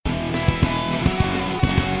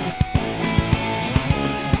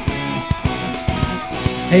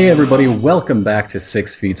Hey everybody, welcome back to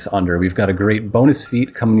 6 Feet Under. We've got a great bonus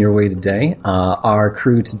feat coming your way today. Our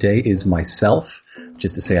crew today is myself,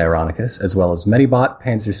 just to say Ironicus, as well as Medibot,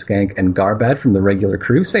 Panzer Skank, and Garbad from the regular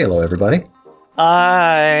crew. Say hello, everybody.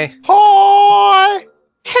 Hi. Hi.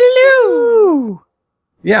 Hello.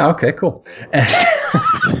 Yeah, okay, cool.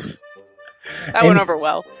 That went over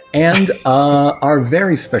well. And our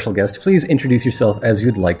very special guest, please introduce yourself as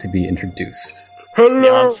you'd like to be introduced.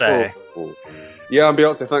 Hello! Beyonce. Yeah, I'm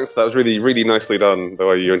Beyonce. Thanks. That was really, really nicely done, the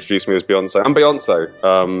way you introduced me as Beyonce. I'm Beyonce.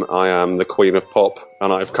 I am the queen of pop,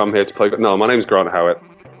 and I've come here to play... No, my name's Grant Howitt.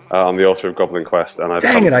 I'm the author of Goblin Quest, and I've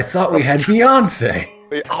Dang it, I thought we had Beyonce!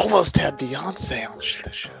 We almost had Beyonce on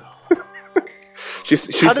the show.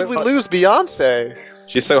 she's How so did we hard- lose Beyonce?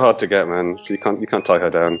 She's so hard to get, man. You can't tie her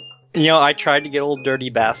down. You know, I tried to get old Dirty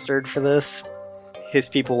Bastard for this. His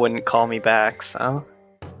people wouldn't call me back, so...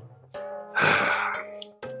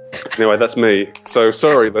 Anyway, that's me. So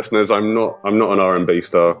sorry, listeners. I'm not an R&B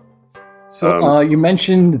star. So, you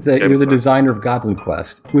mentioned that you're the designer of Goblin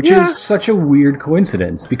Quest, which is such a weird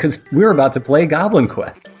coincidence, because we're about to play Goblin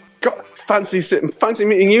Quest. God, fancy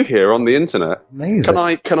meeting you here on the internet. Amazing.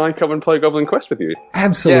 Can I come and play Goblin Quest with you?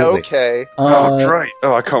 Absolutely. Yeah, okay. Oh, great!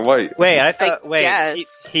 Oh, I can't wait. Wait, I thought...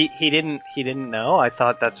 guess. He didn't know? I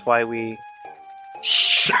thought that's why we...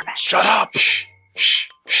 Shut up! Shh.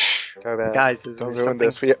 Go bad. Guys, is Don't there ruin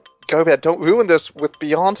something... this. Go bad. Don't ruin this with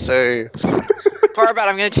Beyonce. Far about,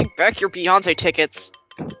 I'm going to take back your Beyonce tickets.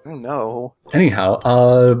 Oh, no.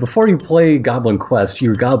 Anyhow, before you play Goblin Quest,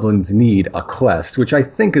 your goblins need a quest, which I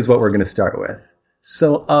think is what we're going to start with.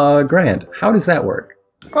 So, Grant, how does that work?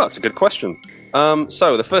 Oh, that's a good question.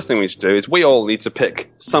 So the first thing we need to do is we all need to pick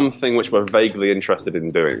something which we're vaguely interested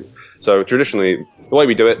in doing. So traditionally, the way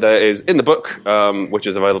we do it there is in the book, which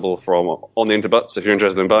is available from on the Interbuts if you're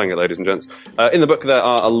interested in buying it, ladies and gents. In the book, there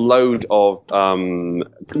are a load of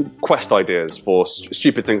quest ideas for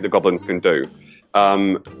stupid things that goblins can do.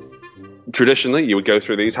 Traditionally, you would go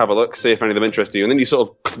through these, have a look, see if any of them interest you, and then you sort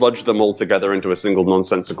of kludge them all together into a single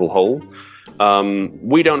nonsensical whole.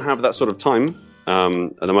 We don't have that sort of time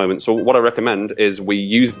at the moment, so what I recommend is we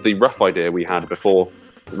use the rough idea we had before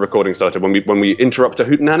the recording started, when we interrupt a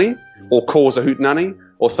hootenanny, or cause a hootenanny,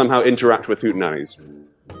 or somehow interact with hootenannies.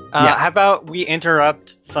 Yes. How about we interrupt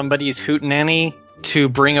somebody's hootenanny to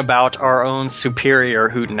bring about our own superior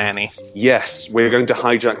hootenanny? Yes, we're going to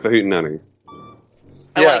hijack the hootenanny.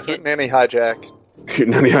 I like it. Nanny hijack.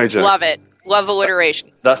 Hootenanny hijack. Love it. Love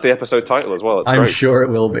alliteration. That's the episode title as well. It's I'm great. sure it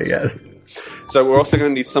will be, yes. So we're also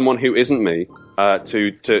going to need someone who isn't me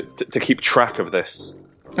to keep track of this.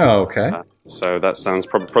 Oh, okay. So that sounds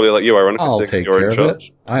probably like you, Ironicus. I'll since take you're care in of charge.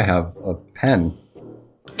 it. I have a pen.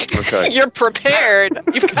 Okay. You're prepared.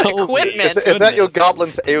 You've got equipment. Is that your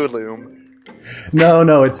goblin's heirloom?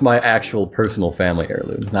 No, it's my actual personal family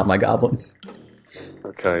heirloom, not my goblins.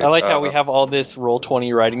 Okay. I like how we have all this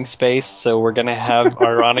Roll20 writing space, so we're gonna have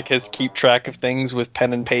Ironicus keep track of things with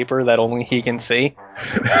pen and paper that only he can see.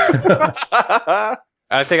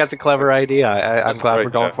 I think that's a clever idea. I'm That's glad great,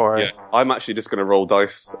 we're going for it. Yeah. I'm actually just going to roll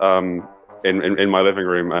dice in my living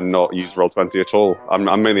room and not use Roll20 at all.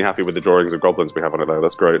 I'm mainly happy with the drawings of goblins we have on it, though.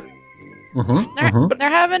 That's great. They're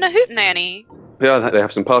having a hootenanny. Yeah, they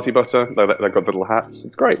have some party butter. They've got little hats.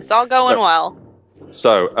 It's great. It's all going well.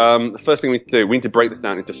 So, the first thing we need to do, we need to break this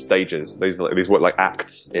down into stages. These work like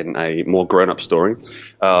acts in a more grown-up story.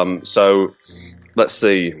 So, let's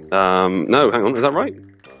see. No, hang on, is that right?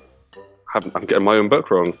 I'm getting my own book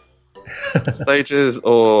wrong. Stages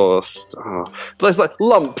or... there's like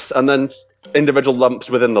lumps and then individual lumps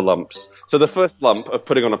within the lumps. So the first lump of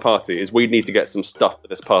putting on a party is we need to get some stuff for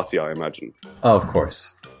this party, I imagine. Oh, of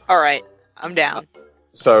course. All right. I'm down.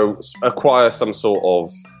 So acquire some sort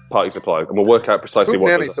of party supply, and we'll work out precisely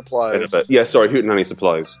what Hootenanny it is supplies. in a bit. Yeah, sorry, hootenanny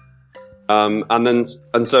supplies.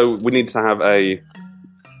 And so we need to have a...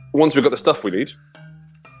 Once we've got the stuff we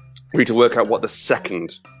need to work out what the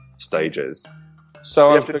second stage is. So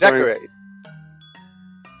We have to decorate.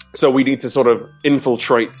 So we need to sort of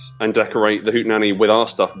infiltrate and decorate the hootenanny with our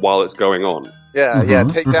stuff while it's going on. Yeah,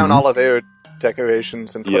 take down all of their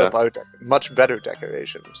decorations and put Yeah. up our much better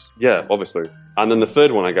decorations. Yeah, obviously. And then the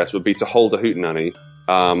third one, I guess, would be to hold a hootenanny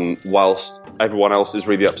whilst everyone else is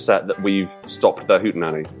really upset that we've stopped their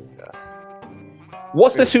hootenanny.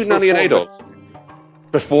 What's this hootenanny in aid of?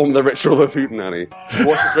 Perform the ritual of hootenanny.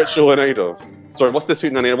 What's this ritual in aid of? Sorry, what's this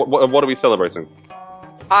hootenanny? What are we celebrating?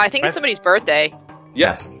 I think it's somebody's birthday.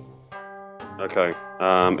 Yes. Okay.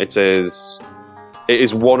 It is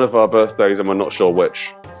one of our birthdays, and we're not sure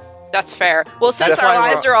which. That's fair. Well, since That's our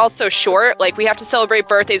why lives are all so short, like we have to celebrate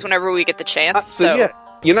birthdays whenever we get the chance. So yeah,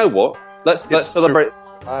 you know what? Let's celebrate.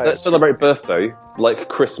 Let's celebrate birthday like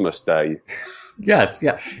Christmas Day. Yes,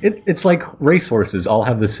 yeah. It's like racehorses all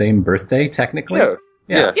have the same birthday, technically.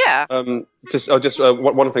 Yeah. Yeah. Just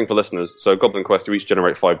one thing for listeners. So, Goblin Quest, you each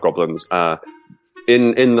generate 5 goblins.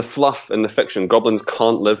 In the fluff, in the fiction, goblins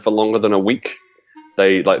can't live for longer than a week.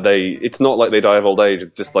 It's not like they die of old age.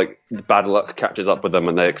 It's just like bad luck catches up with them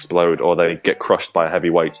and they explode or they get crushed by a heavy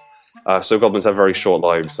weight. So goblins have very short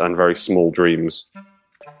lives and very small dreams.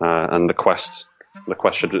 And the quest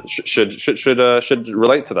should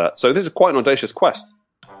relate to that. So this is quite an audacious quest.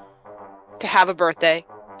 To have a birthday.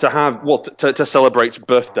 To celebrate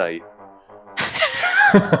birthday.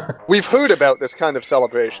 We've heard about this kind of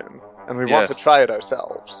celebration, and we want to try it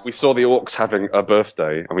ourselves. We saw the orcs having a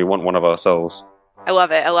birthday, and we want one of ourselves. I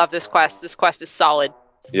love it. I love this quest. This quest is solid.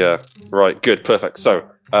 Yeah, right, good, perfect. So,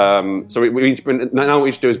 now what we need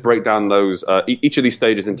to do is break down those each of these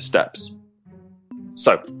stages into steps.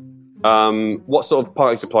 So, what sort of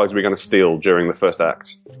party supplies are we going to steal during the first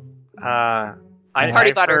act?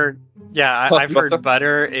 Party butter. I've heard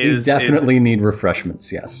butter is... You definitely need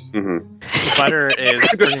refreshments, yes. Mm-hmm. Butter is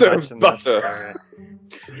pretty much butter.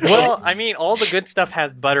 Well, I mean, all the good stuff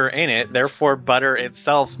has butter in it, therefore butter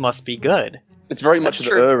itself must be good. It's very much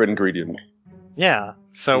an ingredient. Yeah,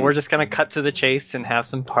 so we're just going to cut to the chase and have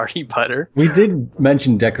some party butter. We did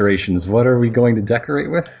mention decorations. What are we going to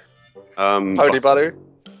decorate with? Party butter?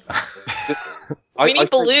 We need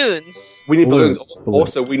balloons. We need balloons.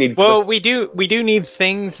 Also, we need... Well, we do need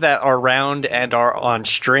things that are round and are on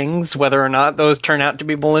strings. Whether or not those turn out to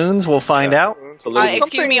be balloons, we'll find out.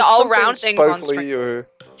 Excuse me, all round things on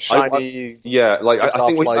strings. Shiny.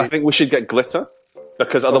 I think we should get glitter.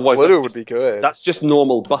 Because otherwise... Glitter would be good. That's just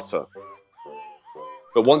normal butter.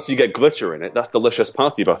 But once you get glitter in it, that's delicious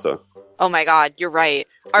party butter. Oh my god, you're right.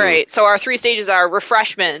 Alright, so our 3 stages are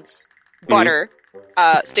refreshments, butter...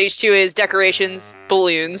 stage 2 is decorations,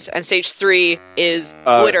 balloons, and stage 3 is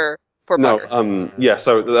glitter for butter.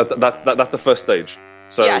 So that's the first stage.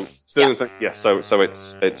 So yes. So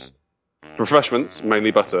it's refreshments,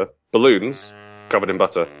 mainly butter, balloons covered in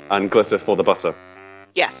butter, and glitter for the butter.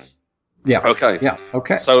 Yes. Yeah. Okay. Yeah.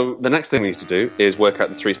 Okay. So the next thing we need to do is work out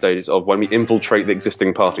the 3 stages of when we infiltrate the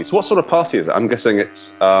existing party. So what sort of party is it? I'm guessing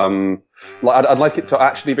it's I'd like it to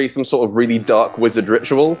actually be some sort of really dark wizard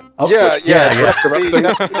ritual. Oh, yeah.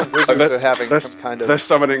 The wizards are having some kind of... They're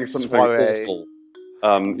summoning something soiree. Awful.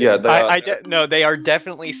 No, they are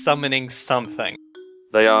definitely summoning something.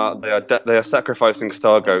 They are sacrificing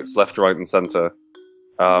star goats left, right, and center.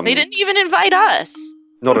 They didn't even invite us.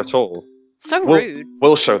 Not at all. So rude.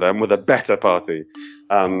 We'll show them with a better party.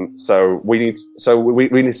 So we need. I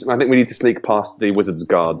think we need to sneak past the wizard's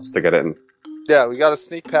guards to get in. Yeah, we gotta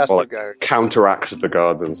sneak past the guards. Counteract the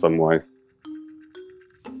guards in some way.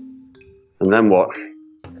 And then what?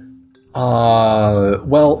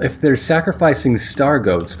 Well, if they're sacrificing star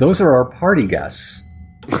goats, those are our party guests.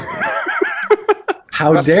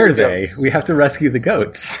 How dare they? Goats. We have to rescue the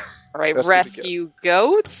goats. Alright, rescue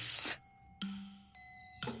goats.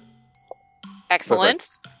 Excellent.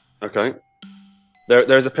 Okay.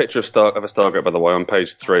 There's a picture of a star goat, by the way, on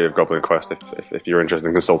page 3 of Goblin Quest, if you're interested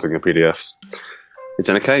in consulting your PDFs. It's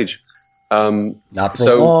in a cage. Not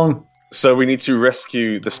for long. So we need to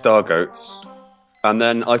rescue the star goats, and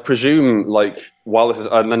then I presume, once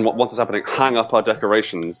it's happening, hang up our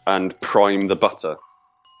decorations and prime the butter.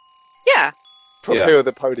 Yeah. Prepare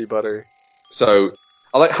the party butter. So,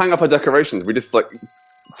 hang up our decorations. We just,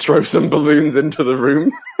 throw some balloons into the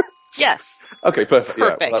room. Yes. Okay, perfect.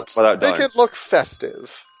 Perfect. Yeah, without dying. Make it look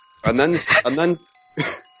festive. And then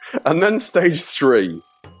stage 3.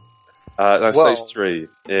 Stage 3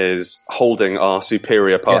 is holding our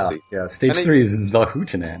superior party. Yeah. Stage 3 is the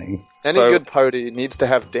hootenanny. Any good party needs to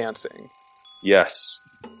have dancing. Yes.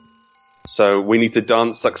 So we need to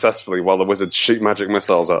dance successfully while the wizards shoot magic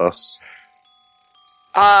missiles at us.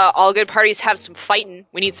 All good parties have some fighting.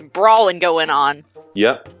 We need some brawling going on.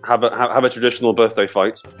 Yep. Have a traditional birthday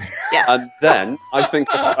fight. Yes. And then I think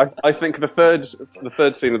the third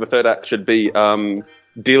scene of the third act should be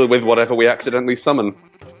deal with whatever we accidentally summon.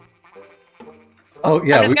 Oh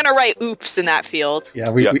yeah. I'm just gonna write "oops" in that field.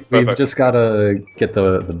 Yeah, we've just gotta get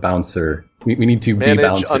the bouncer. We need to be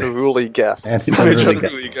bouncers. Manage unruly guests.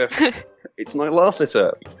 It's not laughed at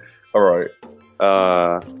it. All right.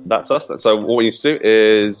 That's us then. So what we need to do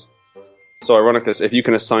is... So Ironicus, if you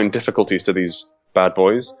can assign difficulties to these bad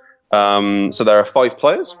boys. So there are 5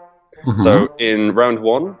 players. Mm-hmm. So in round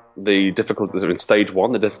 1, the difficulties in stage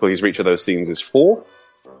 1, the difficulties for each of those scenes is 4.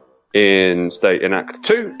 In Act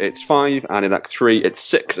 2, it's 5, and in Act 3, it's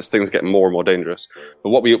 6, as things get more and more dangerous.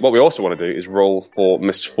 But what we also want to do is roll for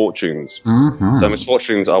misfortunes. Mm-hmm. So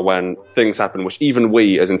misfortunes are when things happen which even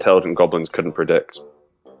we, as intelligent goblins, couldn't predict.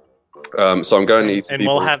 So I'm going to need some And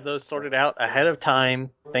people... we'll have those sorted out ahead of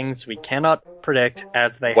time, things we cannot predict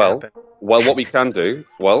as they Well, happen. what we can do,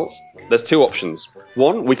 there's two options.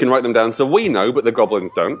 One, we can write them down so we know, but the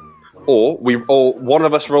goblins don't. Or one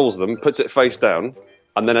of us rolls them, puts it face down,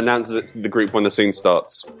 and then announces it to the group when the scene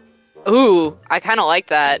starts. Ooh, I kind of like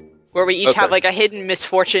that. Where we each Okay. have like a hidden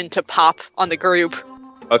misfortune to pop on the group.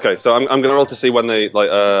 Okay, so I'm going to roll to see when they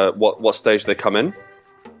what stage they come in.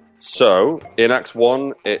 So in Act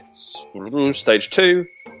 1, it's stage 2.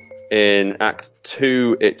 In Act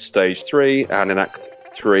 2, it's stage 3, and in Act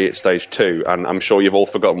 3, it's stage 2. And I'm sure you've all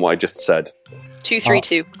forgotten what I just said. 2, 3,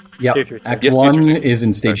 2. Yep. Act 1 is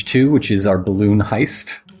in stage 2, which is our balloon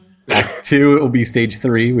heist. Act 2 it will be stage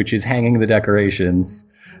 3, which is hanging the decorations.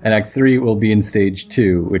 And Act 3 will be in stage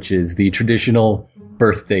 2, which is the traditional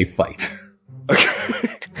birthday fight.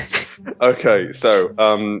 Okay,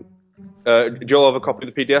 so do you all have a copy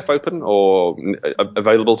of the PDF open or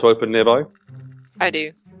available to open nearby? I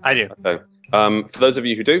do. I do. Okay. For those of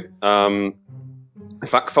you who do, in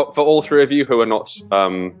fact, for all three of you who are not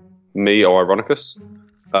me or Ironicus,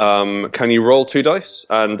 can you roll 2 dice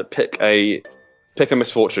and pick a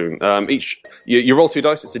misfortune? You roll 2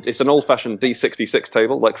 dice. It's an old-fashioned D66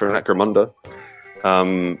 table, like for an Necromunda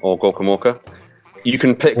or Gorkamorka. You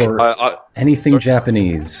can pick anything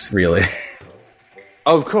Japanese, really.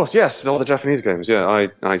 Oh, of course, yes, all the Japanese games. Yeah,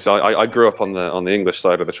 I grew up on the English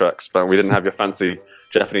side of the tracks, but we didn't have your fancy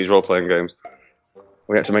Japanese role-playing games.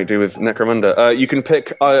 We had to make do with Necromunda. You can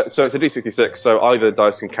pick, so it's a D66, so either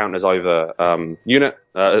dice can count as either unit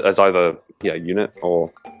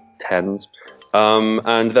or tens.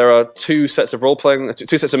 And there are 2 sets of role-playing,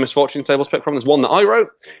 2 sets of misfortune tables to pick from. There's one that I wrote,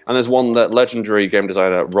 and there's one that legendary game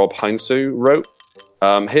designer Rob Heinsu wrote.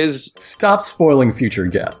 Stop spoiling future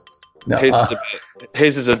guests. No,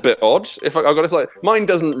 his is a bit odd. If I've got to say, mine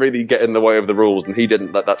doesn't really get in the way of the rules, and he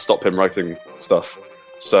didn't let that stop him writing stuff.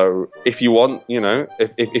 So if you want,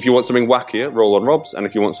 if you want something wackier, roll on Rob's, and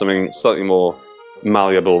if you want something slightly more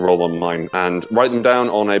malleable, roll on mine, and write them down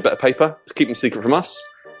on a bit of paper to keep them secret from us.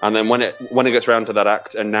 And then when it gets round to that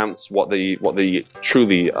act, announce what the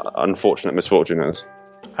truly unfortunate misfortune is.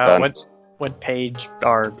 What page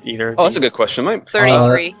are either? Oh, that's a good question, mate.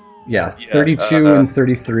 33. Yeah, 32 and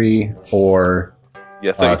 33, or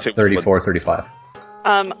 32, 34, 35.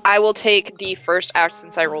 I will take the first act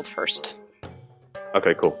since I rolled first.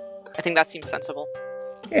 Okay, cool. I think that seems sensible.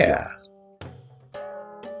 Yeah.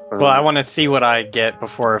 Well, I want to see what I get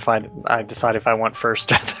before I decide if I want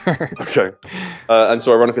first or third. Okay. And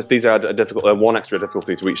so, Ironicus, these add one extra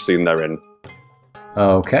difficulty to each scene they're in.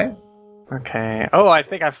 Okay. Okay. Oh, I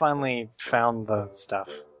think I finally found the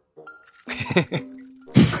stuff.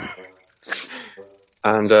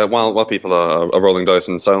 And while people are rolling dice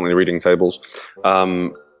and silently reading tables,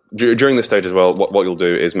 during this stage as well, what you'll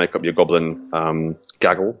do is make up your goblin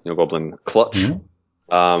gaggle, your goblin clutch.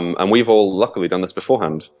 Mm-hmm. And we've all luckily done this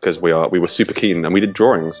beforehand because we were super keen and we did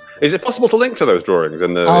drawings. Is it possible to link to those drawings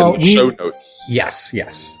in the show notes?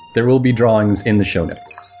 Yes. There will be drawings in the show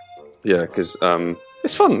notes. Yeah, because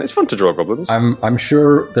it's fun. It's fun to draw goblins. I'm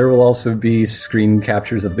sure there will also be screen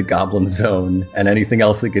captures of the Goblin Zone and anything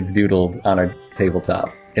else that gets doodled on a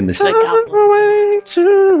tabletop in the show.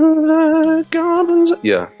 The Goblins.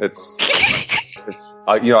 Yeah, it's.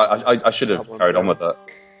 I should have carried on with that.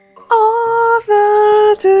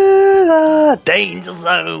 Over to the danger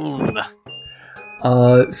zone.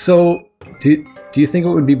 So, do you think it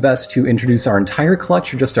would be best to introduce our entire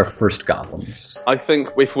clutch or just our first goblins? I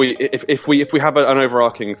think if we have an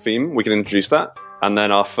overarching theme, we can introduce that, and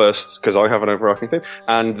then our first, because I have an overarching theme,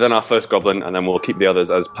 and then our first goblin, and then we'll keep the others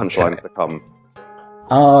as punchlines to come.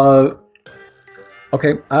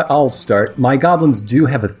 Okay, I'll start. My goblins do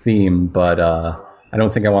have a theme, but I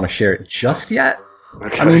don't think I want to share it just yet.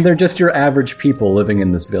 Okay. I mean, they're just your average people living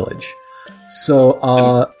in this village.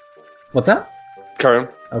 So, what's that? Carry on.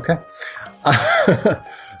 Okay.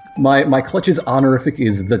 My clutch's honorific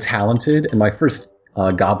is the Talented, and my first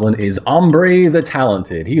goblin is Ombre the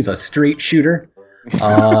Talented. He's a straight shooter.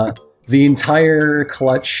 The entire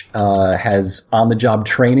clutch has on-the-job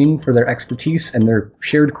training for their expertise, and their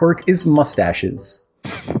shared quirk is mustaches.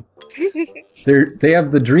 They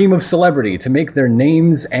have the dream of celebrity to make their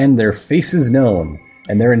names and their faces known,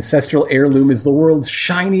 and their ancestral heirloom is the world's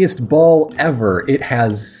shiniest ball ever. It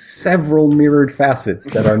has several mirrored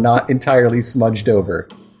facets that are not entirely smudged over.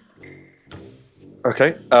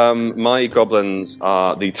 Okay, my goblins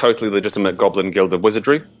are the totally legitimate Goblin Guild of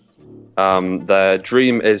Wizardry. Their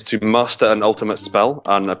dream is to master an ultimate spell,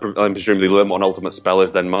 and presumably learn what an ultimate spell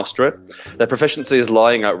is, then master it. Their proficiency is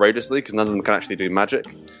lying outrageously, because none of them can actually do magic.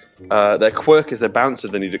 Their quirk is they're bouncer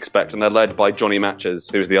than you'd expect, and they're led by Johnny Matches,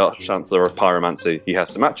 who's the Arch-Chancellor of Pyromancy. He has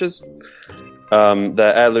some matches.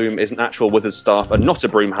 Their heirloom is an actual wizard's staff and not a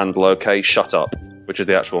broom handle, okay? Shut up, which is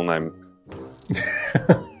the actual name.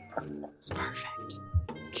 It's perfect.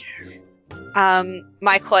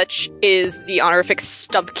 My clutch is the honorific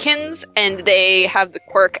Stumpkins, and they have the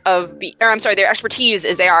quirk of their expertise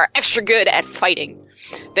is they are extra good at fighting.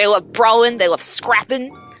 They love brawling, they love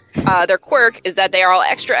scrapping. Their quirk is that they are all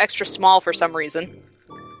extra small for some reason.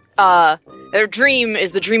 Their dream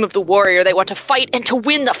is the dream of the warrior. They want to fight and to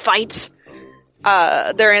win the fight.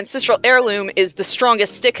 Their ancestral heirloom is the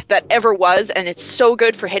strongest stick that ever was, and it's so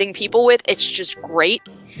good for hitting people with. It's just great.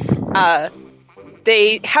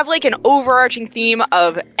 They have like an overarching theme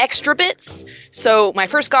of extra bits. So my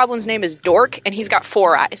first goblin's name is Dork, and he's got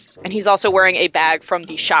 4 eyes. And he's also wearing a bag from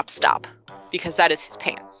the shop stop, because that is his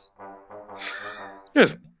pants.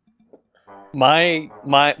 Good.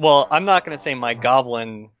 Well, I'm not going to say my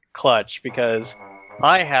goblin clutch, because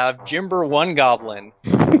I have Jimber One Goblin,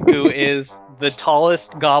 who is the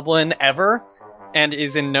tallest goblin ever, and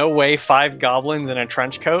is in no way 5 goblins in a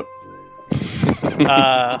trench coat.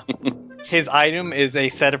 His item is a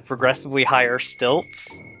set of progressively higher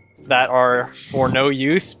stilts that are for no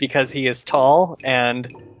use because he is tall, and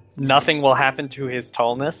nothing will happen to his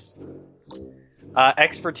tallness.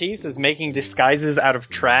 Expertise is making disguises out of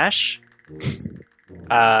trash,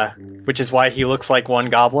 which is why he looks like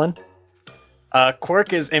one goblin.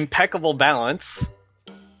 Quirk is impeccable balance,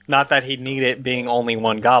 not that he'd need it being only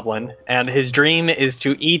one goblin, and his dream is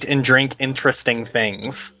to eat and drink interesting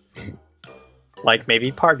things. Like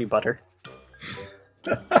maybe party butter.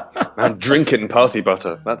 Man, drinking party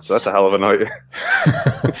butter. That's a hell of a night.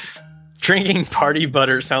 Drinking party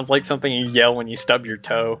butter sounds like something you yell when you stub your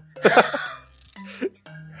toe.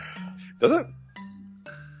 Does it?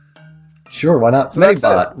 Sure, why not? So that's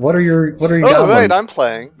Medibot, what are your Oh, goblins? right, I'm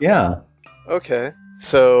playing. Yeah. Okay.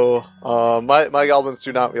 So, my goblins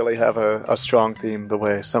do not really have a strong theme the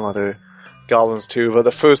way some other goblins do, but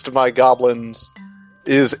the first of my goblins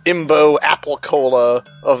is Imbo Apple Cola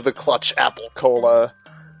of the Clutch Apple Cola.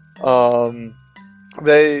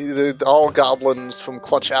 They're all goblins from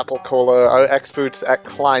Clutch Apple Cola are experts at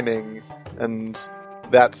climbing and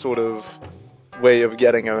that sort of way of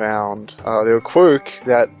getting around. Their quirk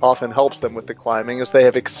that often helps them with the climbing is they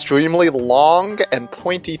have extremely long and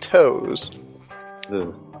pointy toes.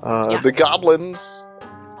 The goblins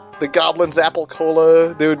Apple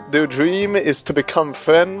Cola, their dream is to become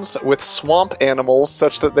friends with swamp animals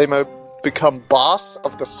such that they may become boss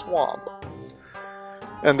of the swamp.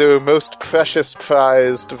 And their most precious,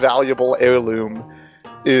 prized, valuable heirloom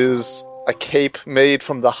is a cape made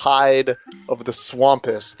from the hide of the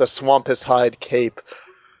Swampus hide cape.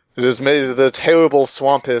 It is made of the terrible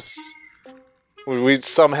Swampus.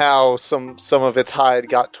 Somehow some of its hide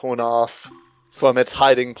got torn off from its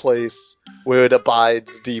hiding place, where it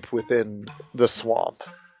abides deep within the swamp.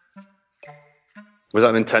 Was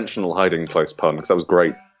that an intentional hiding place pun? Because that was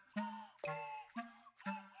great.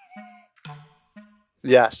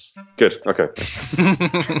 Yes. Good. Okay.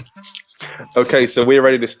 Okay, so we're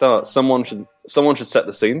ready to start. Someone should set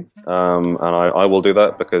the scene, and I will do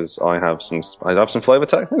that because I have some flavor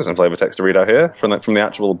text. There's some flavor text to read out here from the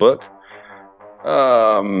actual book.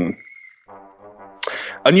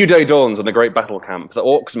 A new day dawns in the great battle camp. The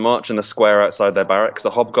orcs march in the square outside their barracks.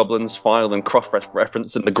 The hobgoblins file and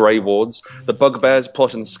cross-reference in the grey wards. The bugbears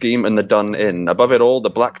plot and scheme in the Dun Inn. Above it all,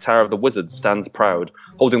 the black tower of the wizards stands proud,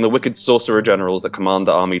 holding the wicked sorcerer generals that command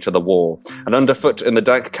the army to the war. And underfoot, in the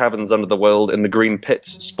dank caverns under the world, in the green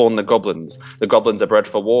pits, spawn the goblins. The goblins are bred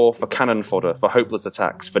for war, for cannon fodder, for hopeless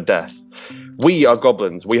attacks, for death. We are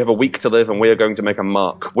goblins. We have a week to live, and we are going to make a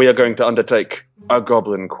mark. We are going to undertake a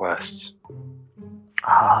goblin quest.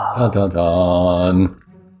 Dun dun dun.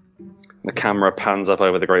 The camera pans up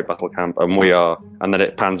over the great battle camp, and then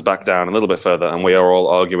it pans back down a little bit further, and we are all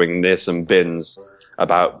arguing near some bins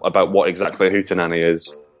about what exactly a hootenanny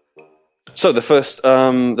is. So the first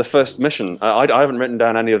mission. I haven't written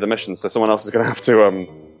down any of the missions, so someone else is going to have to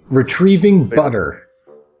Retrieving butter.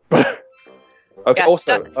 Okay. Yeah,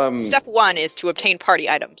 also, step 1 is to obtain party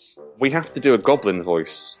items. we have to do a goblin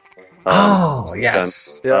voice.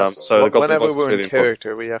 Yes. So the goblin whenever voice is we're really in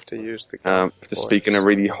character, we have to use the to speak in a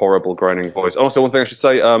really horrible groaning voice. Also, one thing I should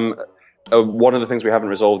say, one of the things we haven't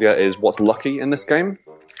resolved yet is what's lucky in this game.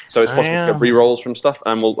 So it's possible to get re-rolls from stuff,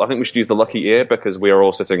 and I think we should use the lucky ear because we are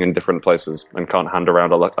all sitting in different places and can't hand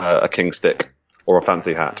around a king stick or a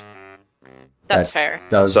fancy hat. That's That fair.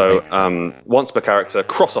 Does So, make sense. once per character,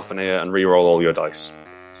 cross off an ear and re-roll all your dice.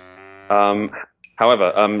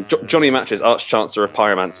 However, Johnny Matches, Arch Chancellor of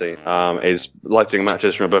Pyromancy, is lighting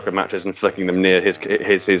matches from a book of matches and flicking them near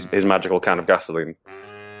his magical can of gasoline.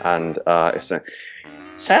 And it's saying,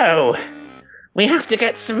 So, we have to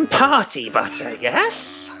get some party butter,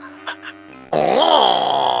 yes?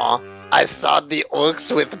 Oh, I saw the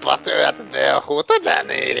orcs with butter at their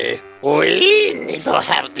hootenanny. We need to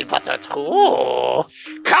have the butter too.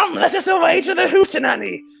 Come, let us away to the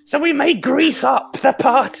hootenanny, so we may grease up the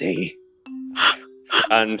party.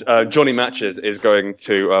 and Johnny Matches is going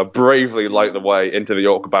to bravely light the way into the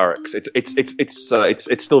orc barracks.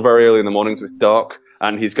 It's still very early in the morning, so it's dark,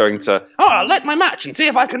 and he's going to. Oh, I'll light my match and see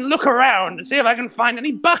if I can look around and see if I can find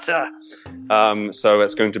any butter. So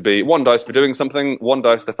it's going to be 1 dice for doing something, 1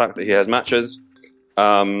 dice the fact that he has matches,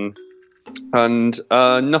 and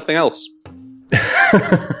nothing else.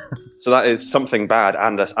 So that is something bad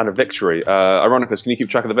and a victory. Ironicus, can you keep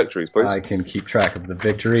track of the victories, please? I can keep track of the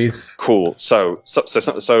victories. Cool. So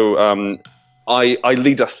I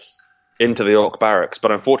lead us into the orc barracks,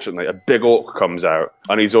 but unfortunately, a big orc comes out,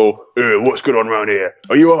 and he's all, "What's going on around here?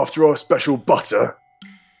 Are you after our special butter?"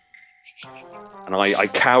 And I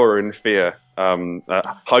cower in fear,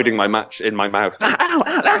 hiding my match in my mouth.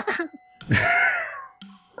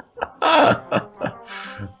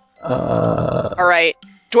 All right.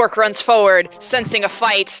 Dork runs forward, sensing a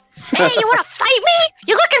fight. Hey, you want to fight me?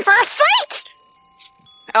 You looking for a fight?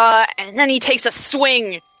 And then he takes a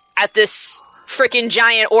swing at this freaking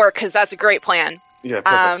giant orc, because that's a great plan. Yeah,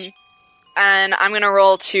 perfect. And I'm gonna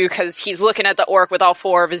roll 2, because he's looking at the orc with all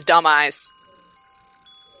 4 of his dumb eyes.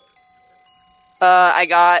 I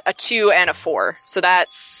got a 2 and a 4, so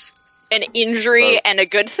that's an injury and a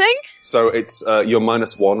good thing? So it's you're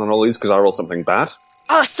 -1 on all these because I rolled something bad.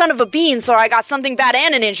 Oh, son of a bean, so I got something bad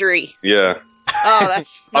and an injury. Yeah. Oh,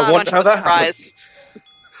 that's I not much wonder of a how that surprise.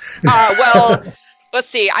 Well, let's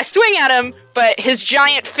see. I swing at him, but his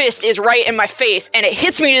giant fist is right in my face, and it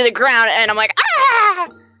hits me to the ground, and I'm like, ah!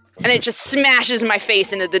 And it just smashes my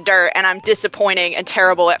face into the dirt, and I'm disappointing and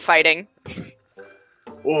terrible at fighting.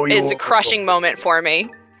 Oh, It's a crushing moment for me.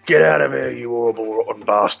 Get out of here, you horrible rotten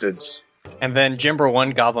bastards. And then Jimber One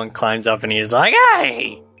Goblin climbs up and he's like,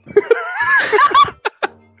 "Hey!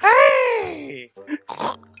 Hey!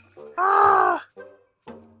 Ah!"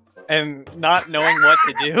 And not knowing what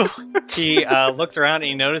to do, he looks around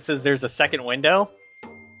and he notices there's a second window.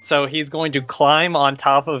 So he's going to climb on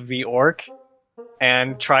top of the orc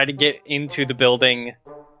and try to get into the building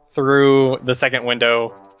through the second window.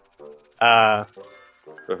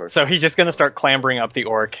 So he's just going to start clambering up the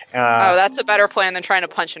orc. Oh, that's a better plan than trying to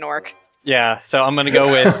punch an orc. Yeah, so I'm going to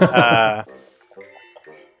go with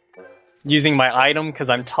using my item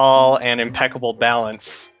because I'm tall and impeccable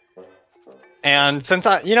balance. And since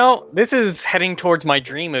this is heading towards my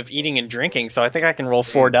dream of eating and drinking, so I think I can roll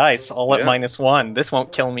 4 dice, all at -1. This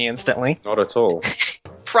won't kill me instantly. Not at all.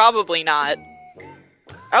 Probably not.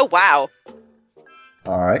 Oh, wow.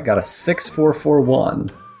 Alright, got a 6, 4, 4,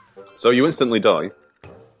 1. So you instantly die.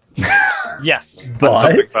 Yes. And But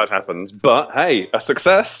something bad happens. But hey, a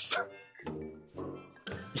success.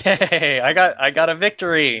 Yay! I got a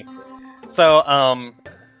victory. So,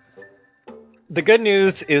 the good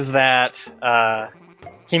news is that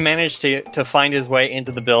he managed to find his way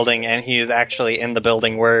into the building, and he is actually in the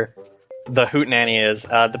building where the hootenanny is.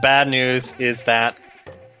 The bad news is that,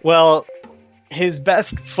 well, his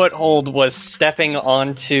best foothold was stepping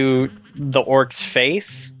onto the orc's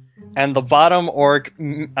face, and the bottom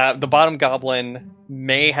goblin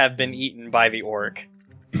may have been eaten by the orc.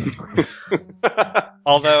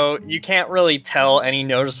 Although you can't really tell any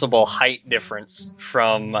noticeable height difference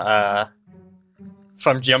from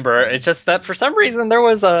Jimber. It's just that for some reason there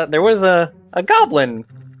was a goblin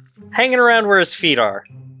hanging around where his feet are.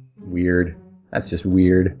 weird. That's just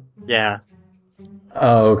weird. Yeah.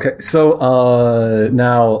 Okay, so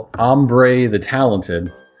now Ombre the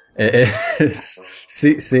Talented is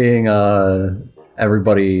seeing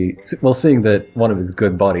everybody. Well, seeing that one of his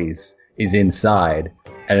good buddies is inside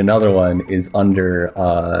and another one is under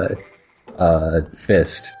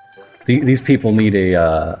Fist. These people need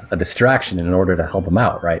a distraction in order to help them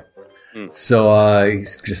out, right? So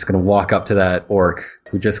he's just gonna walk up to that orc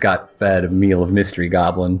who just got fed a meal of Mystery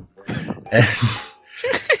Goblin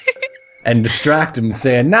and distract him,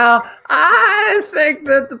 saying, "Now, I think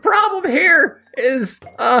that the problem here is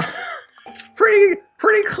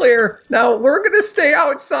pretty clear. Now, we're gonna stay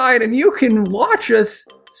outside, and you can watch us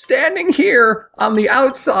standing here on the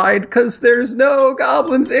outside, because there's no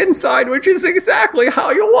goblins inside, which is exactly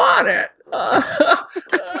how you want it."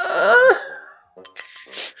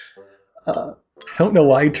 don't know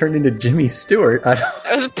why he turned into Jimmy Stewart. That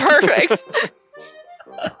was perfect.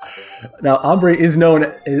 Now, Ombre is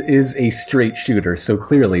known is a straight shooter, so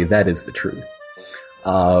clearly that is the truth,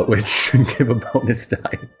 which should give a bonus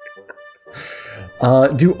die.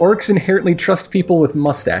 Do orcs inherently trust people with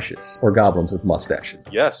mustaches, or goblins with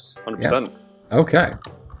mustaches? Yes, 100%. Okay.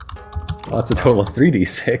 Well, that's a total of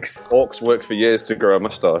 3d6. Orcs work for years to grow a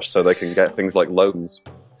mustache so they can get things like loans.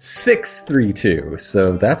 6-3-2,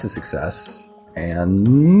 so that's a success.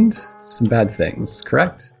 And some bad things,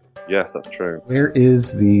 correct? Yes, that's true. Where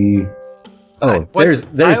is the... Oh, there's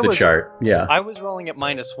the chart. Yeah. I was rolling at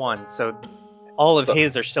 -1, so all of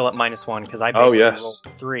his are still at -1 because I Oh, basically yes. rolled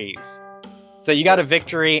 3s. So you got a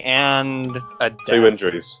victory and a death. 2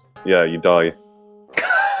 injuries. Yeah, you die.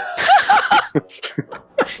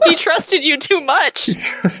 He trusted you too much. He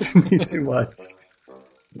trusted me too much.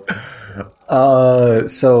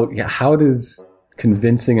 So, yeah, how does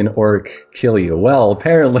convincing an orc kill you? Well,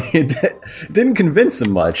 apparently it didn't convince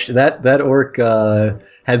him much. That orc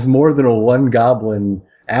has more than a one goblin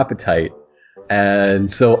appetite, and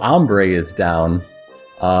so Ombre is down.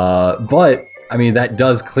 But, I mean, that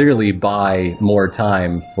does clearly buy more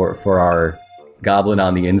time for our goblin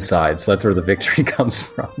on the inside, so that's where the victory comes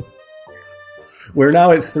from. We're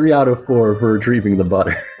now at 3 out of 4 for retrieving the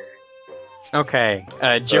butter. Okay,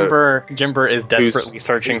 Jimber is desperately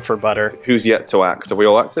searching for butter. Who's yet to act? Have we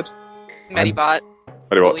all acted? Medibot, I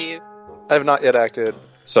Medibot. believe. I have not yet acted.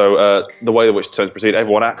 So, the way in which turns proceed,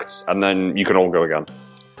 everyone acts, and then you can all go again.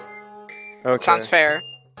 Okay. Sounds fair.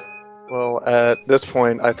 Well, at this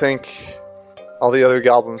point, I think all the other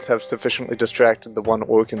goblins have sufficiently distracted the one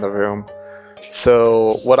orc in the room.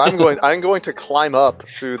 So what I'm going to climb up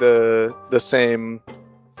through the same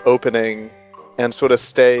opening and sort of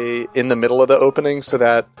stay in the middle of the opening so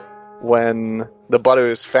that when the butter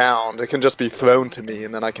is found, it can just be thrown to me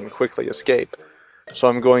and then I can quickly escape. So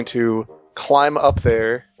I'm going to climb up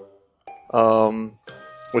there,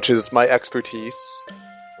 which is my expertise.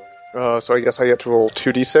 So I guess I get to roll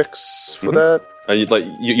 2d6 for that.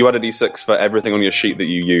 You add a d6 for everything on your sheet that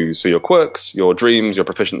you use. So your quirks, your dreams, your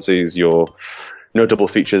proficiencies, your notable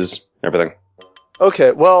features, everything.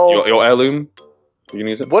 Okay, well... Your heirloom, you can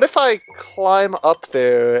use it. What if I climb up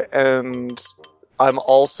there and I'm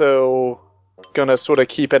also gonna sort of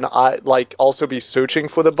keep an eye, like also be searching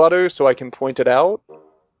for the butter so I can point it out?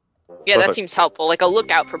 Yeah, that Perfect. seems helpful. Like a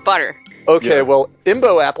lookout for butter. Okay, Yeah. well,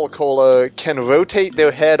 Imbo Apple Cola can rotate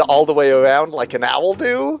their head all the way around like an owl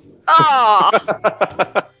do. Oh,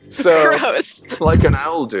 So, gross. Like an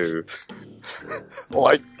owl do.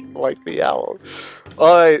 like the owl.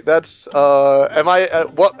 Alright, that's, am I,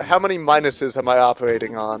 how many minuses am I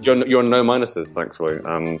operating on? You're no minuses, thankfully.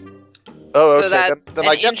 Oh, okay, So that's then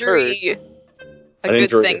an I get injury. A An good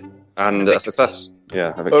injury. thing. And a success.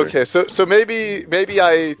 Yeah, a victory. Okay, so maybe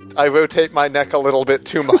I rotate my neck a little bit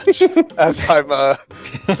too much as I'm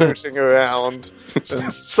searching around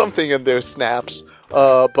and something in there snaps.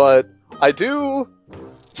 But I do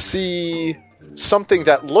see something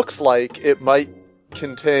that looks like it might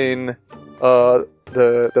contain the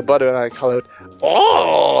butter, and I call it,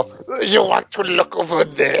 "Oh, you want to look over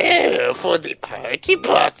there for the party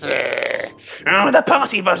butter?" Oh, the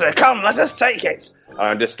party butter! Come, let us take it.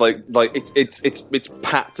 And just like it's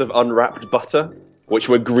pats of unwrapped butter, which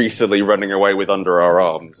we're greasily running away with under our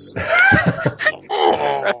arms. This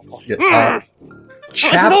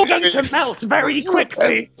is all going to melt very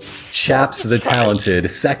quickly. Chaps the Talented,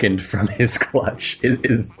 second from his clutch,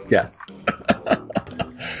 is yes,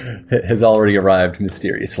 has already arrived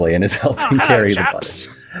mysteriously and is helping hello, carry chaps. the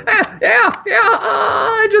butter. Yeah,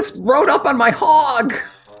 I just rode up on my hog.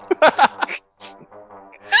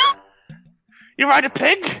 You ride a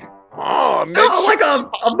pig? Oh, Like a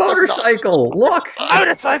motorcycle. Look. A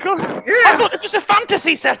motorcycle? I Yeah. thought this was a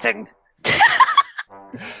fantasy setting.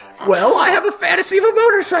 Well, I have a fantasy of a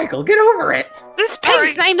motorcycle. Get over it. This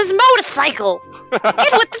pig's name is Motorcycle.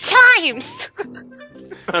 Get with the times.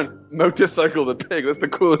 Motorcycle the pig, that's the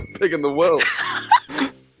coolest pig in the world.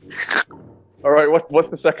 Alright, what's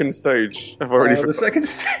the second stage? I've already The second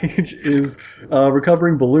stage is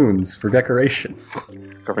recovering balloons for decoration.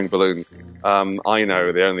 covering balloons. I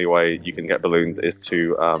know the only way you can get balloons is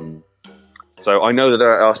to. So I know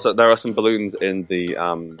that there are some balloons in the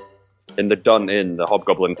Dun Inn, the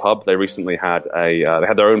Hobgoblin pub. They recently had they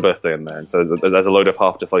had their own birthday in there, and so there's a load of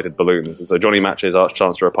half-deflated balloons. And so Johnny Matches,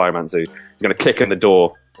 Arch-Chancellor of Pyromancy, is going to kick in the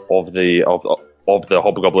door of the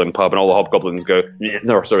Hobgoblin pub, and all the Hobgoblins go,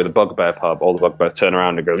 the Bugbear pub. All the Bugbears turn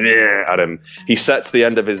around and go, yeah, at him. He sets the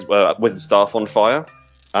end of his wizard staff on fire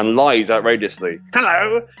and lies outrageously.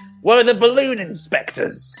 Hello, we're the balloon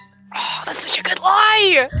inspectors. Oh, that's such a good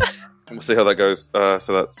lie. We'll see how that goes.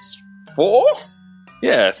 So that's 4?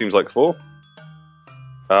 Yeah, it seems like 4.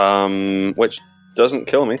 Which doesn't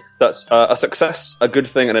kill me. That's a success, a good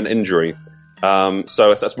thing, and an injury. So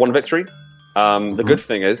that's 1 victory. The good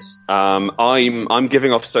thing is, I'm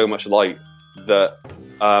giving off so much light that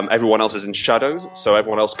everyone else is in shadows, so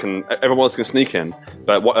everyone else can sneak in.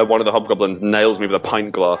 But one of the hobgoblins nails me with a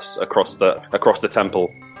pint glass across the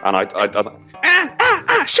temple, and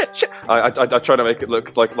shit! I try to make it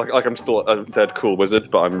look like I'm still a dead cool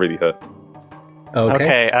wizard, but I'm really hurt.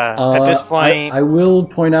 Okay. At this point, I will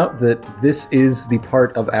point out that this is the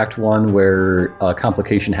part of Act 1 where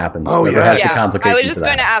complication happens. Oh, Whoever yeah. has the complication I was just for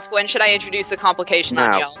going to that. ask, when should I introduce the complication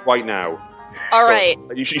on y'all? Right now. All right.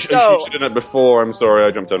 You should have done it before. I'm sorry,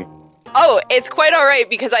 I jumped in. Oh, it's quite all right,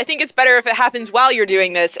 because I think it's better if it happens while you're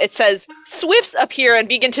doing this. It says, Swifts appear and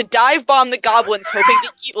begin to dive bomb the goblins, hoping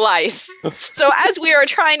to eat lice. So as we are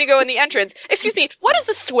trying to go in the entrance, excuse me, what is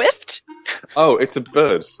a swift? Oh, it's a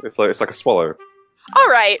bird. It's like a swallow. All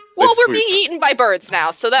right. Well, They we're swoop. being eaten by birds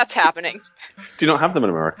now, so that's happening. Do you not have them in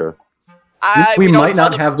America? We don't might call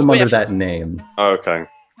not have them under swifts. that name. Oh, okay.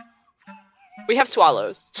 We have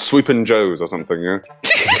swallows. Swoopin' Joes or something, yeah?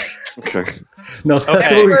 Okay. No, that's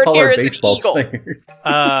Okay. what we Bird call here our is an baseball eagle. players.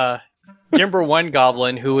 Jimber 1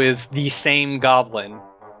 goblin, who is the same goblin.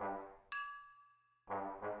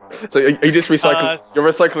 So are you just recycling? You're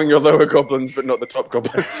recycling your lower goblins, but not the top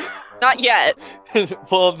goblins. Not yet.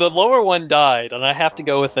 Well, the lower one died, and I have to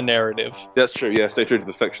go with the narrative. That's true. Yeah, stay true to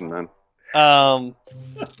the fiction, man.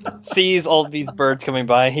 Sees all these birds coming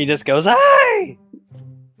by, and he just goes, "Hey!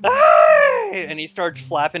 Hey!" And he starts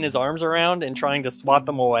flapping his arms around and trying to swat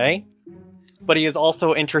them away. But he is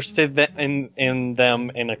also interested in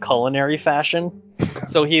them in a culinary fashion.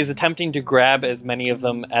 So he is attempting to grab as many of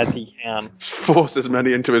them as he can. Just force as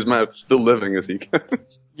many into his mouth, still living as he can.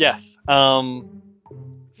 Yes.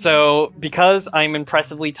 So, because I'm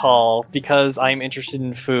impressively tall, because I'm interested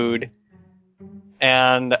in food,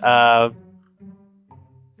 and the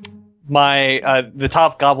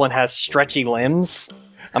top goblin has stretchy limbs,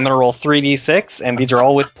 I'm gonna roll 3d6, and these are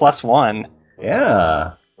all with +1.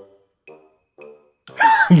 Yeah.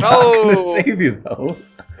 Oh. Not gonna save you though.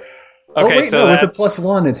 Okay, wait, so no, with that's... a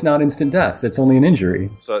 +1, it's not instant death. It's only an injury.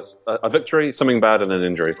 So it's a victory, something bad, and an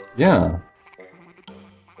injury. Yeah.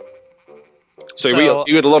 So So-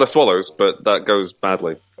 you had a lot of swallows, but that goes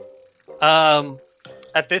badly.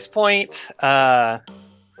 At this point,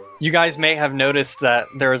 you guys may have noticed that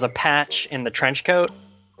there is a patch in the trench coat,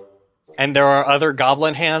 and there are other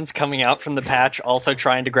goblin hands coming out from the patch also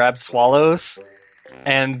trying to grab swallows,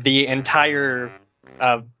 and the entire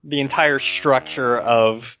structure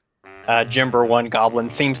of Jimber 1 Goblin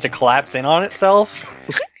seems to collapse in on itself.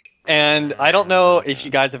 And I don't know if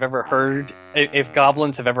you guys have ever heard, if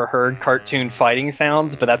goblins have ever heard cartoon fighting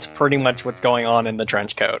sounds, but that's pretty much what's going on in the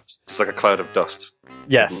trench coat. It's like a cloud of dust.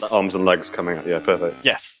 Yes. Arms and legs coming out. Yeah, perfect.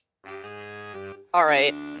 Yes. All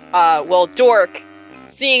right. Well, Dork,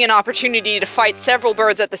 seeing an opportunity to fight several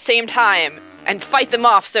birds at the same time and fight them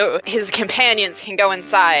off so his companions can go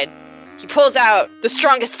inside, he pulls out the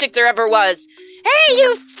strongest stick there ever was. Hey,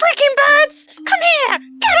 you freaking birds! Come here!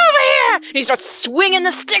 Get over here! And he starts swinging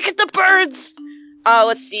the stick at the birds.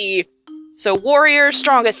 Let's see. So, warrior,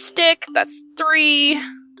 strongest stick. That's 3.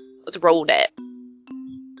 Let's roll that.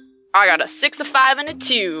 I got a 6, a 5, and a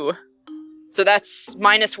 2. So that's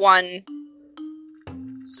 -1.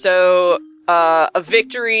 So, a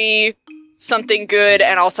victory, something good,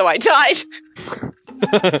 and also I died.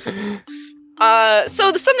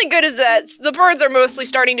 So the something good is that the birds are mostly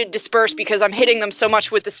starting to disperse because I'm hitting them so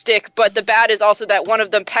much with the stick, but the bad is also that one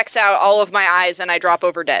of them pecks out all of my eyes and I drop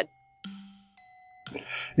over dead.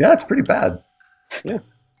 Yeah, it's pretty bad. Yeah.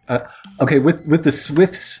 Okay, with the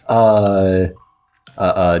Swifts dealt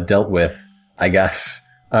with, I guess,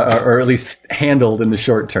 or at least handled in the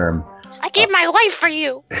short term. I gave my life for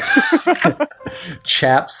you!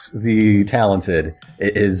 Chaps, the Talented,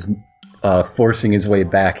 is forcing his way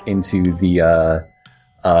back into the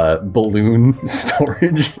balloon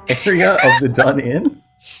storage area of the Dun Inn,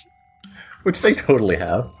 which they totally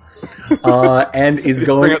have, and is Just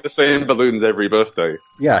going. bring out the same balloons every birthday.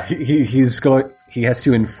 Yeah, he's going. He has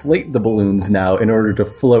to inflate the balloons now in order to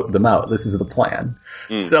float them out. This is the plan.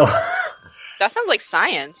 So, That sounds like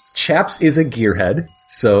science. Chaps is a gearhead,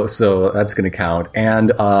 so that's going to count. And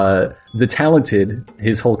the Talented,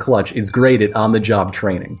 his whole clutch, is great at on-the-job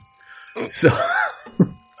training. So,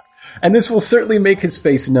 and this will certainly make his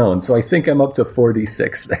face known. So I think I'm up to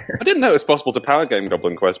 4d6 there. I didn't know it was possible to power game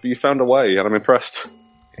Goblin Quest, but you found a way, and I'm impressed.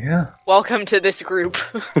 Yeah. Welcome to this group.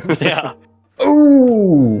 Yeah.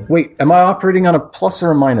 Oh, wait. Am I operating on a plus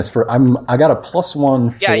or a minus? I got a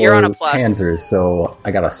 +1 for Yeah, you're on a plus. Panzer, so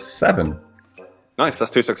I got a 7. Nice,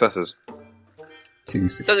 that's 2 successes. 2,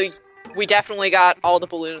 6. So we definitely got all the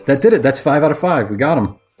balloons. That did it. That's 5 out of 5. We got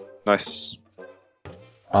them. Nice.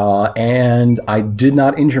 And I did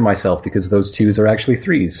not injure myself because those 2s are actually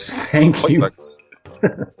 3s. Thank you. Perfect.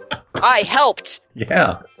 I helped.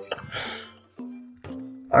 Yeah.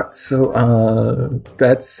 So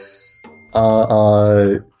that's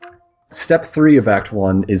step 3 of Act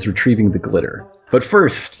 1 is retrieving the glitter. But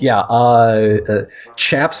first,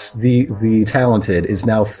 Chaps the Talented is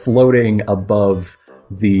now floating above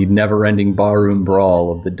the never-ending barroom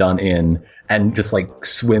brawl of the Dun Inn and just like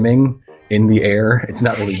swimming in the air. It's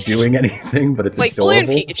not really doing anything, but it's Like adorable.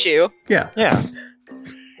 Balloon Pikachu. Yeah. Yeah.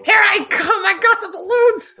 Here I come! I got the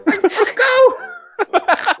balloons! Let's go!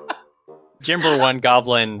 Jimber One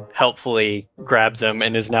Goblin helpfully grabs him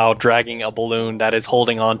and is now dragging a balloon that is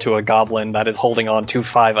holding on to a goblin that is holding on to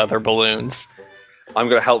 5 other balloons. I'm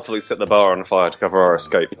going to helpfully set the bar on fire to cover our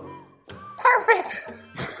escape. Perfect!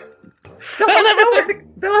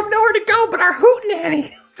 They'll have nowhere to go but our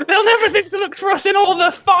hootenanny! They'll never think to look for us in all the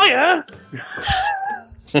fire!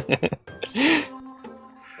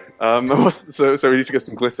 So we need to get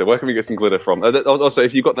some glitter. Where can we get some glitter from? Also,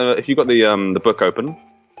 if you've got the book open,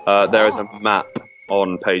 there is a map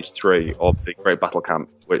on page 3 of the Great Battle Camp,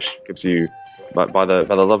 which gives you by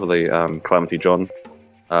the lovely Calamity John,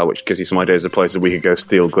 which gives you some ideas of places we could go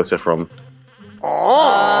steal glitter from.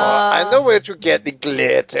 Oh, I know where to get the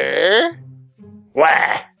glitter.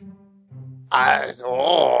 Where?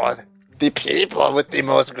 The people with the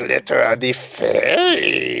most glitter are the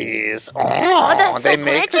fairies. Oh, that's they so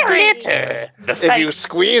make the glittery. glitter. The If you face.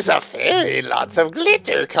 squeeze a fairy, lots of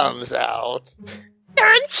glitter comes out. You're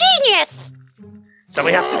a genius! So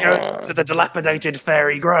we have to go to the dilapidated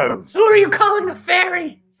fairy grove. Who are you calling a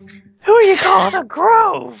fairy? Who are you calling a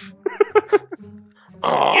grove?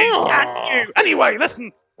 Oh. You. Anyway,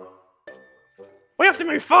 listen. We have to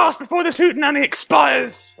move fast before this hootenanny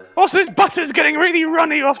expires. Also, this butter's getting really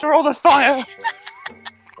runny after all the fire.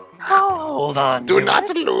 Hold on. Do not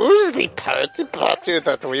lose the party butter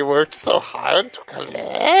that we worked so hard to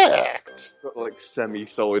collect. Got like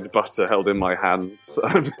semi-solid butter held in my hands.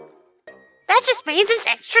 That just means it's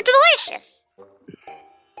extra delicious.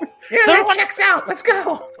 Yeah, that checks out. Let's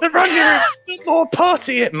go. The runnier, the more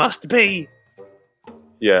party it must be.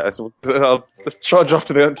 Yeah, so I'll just trudge off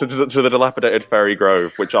to the dilapidated fairy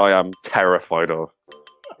grove, which I am terrified of.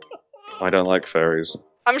 I don't like fairies.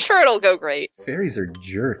 I'm sure it'll go great. Fairies are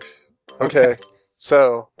jerks. Okay,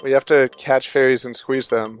 so we have to catch fairies and squeeze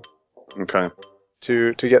them Okay.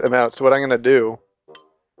 to get them out. So what I'm gonna do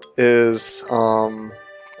is, I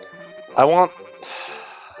want,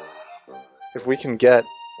 if we can get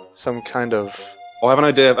some kind of. I have an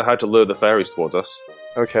idea of how to lure the fairies towards us.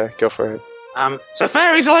 Okay, go for it. So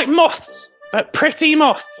fairies are like moths, but pretty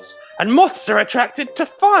moths. And moths are attracted to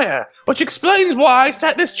fire, which explains why I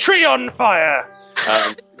set this tree on fire.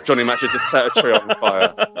 Johnny manages to set a tree on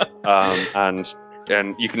fire,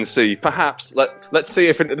 and you can see. Perhaps let's see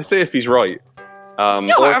if he's right.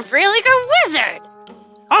 You're a really good wizard!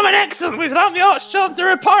 I'm an excellent wizard. I'm the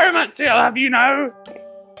Arch-Chancellor of Pyromancy, I'll have you know.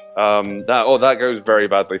 That goes very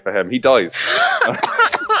badly for him. He dies.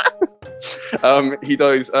 He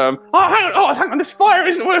dies. Hang on, this fire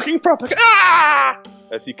isn't working properly. Ah!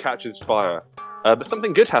 As he catches fire. But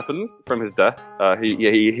something good happens from his death.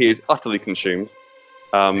 He is utterly consumed.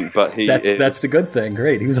 But That's the good thing.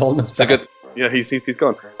 Great, he was holding us back. He's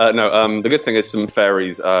gone. The good thing is some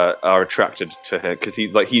fairies are attracted to him because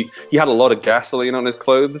he had a lot of gasoline on his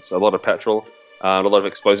clothes, a lot of petrol, a lot of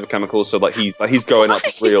explosive chemicals. So he's going up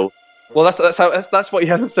real. Well, that's what he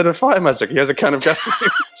has instead of fire magic. He has a can of gasoline.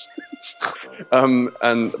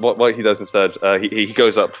 And what he does instead, he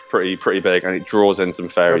goes up pretty big and it draws in some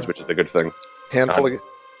fairies, which is the good thing. Handful of.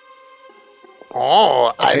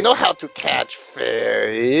 Oh, I know how to catch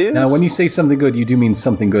fairies. Now, when you say something good, you do mean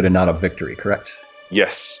something good and not a victory, correct?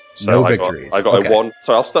 Yes. So No I victories. got Okay. a 1.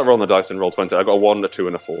 So I'll start rolling the dice and roll 20. I got a 1, a 2,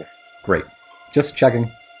 and a 4. Great. Just checking.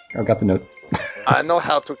 I've got the notes. I know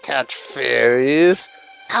how to catch fairies.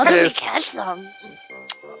 How do we Yes. catch them?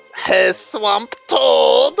 Hey, Swamp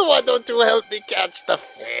Toad, why don't you help me catch the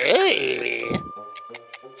fairy?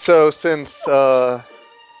 So, since old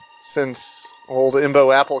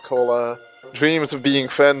Imbo Apple Cola dreams of being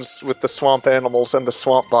friends with the swamp animals and the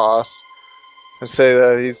swamp boss, and say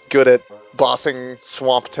that he's good at bossing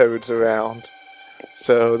swamp toads around.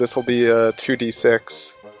 So, this will be a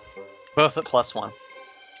 2d6. Both at +1.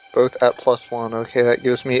 Both at +1. Okay, that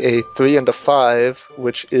gives me a 3 and a 5,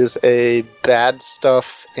 which is a bad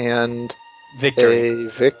stuff and Victory. A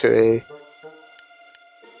victory.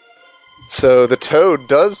 So the toad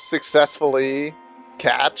does successfully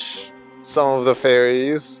catch some of the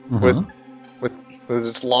fairies with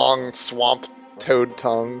its long swamp toad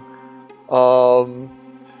tongue.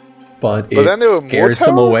 But then there were more scares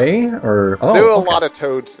them toads? away, or There are a lot of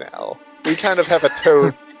toads now. We kind of have a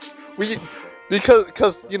toad.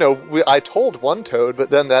 Because I told one toad, but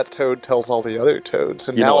then that toad tells all the other toads,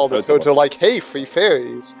 and now all the toads are like, "Hey, free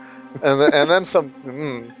fairies," and then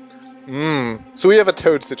some. So we have a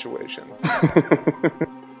toad situation.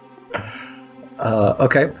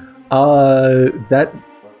 Okay.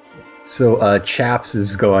 So Chaps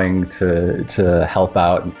is going to help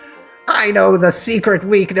out. I know the secret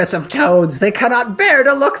weakness of toads. They cannot bear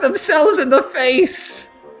to look themselves in the face.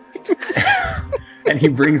 And he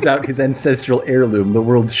brings out his ancestral heirloom, the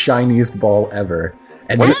world's shiniest ball ever.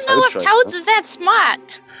 And I don't know if Toads is that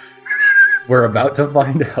smart. we're about to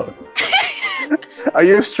find out. Are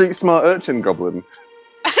you a street smart urchin goblin?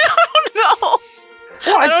 I don't know.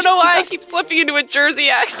 I don't know why I keep slipping into a Jersey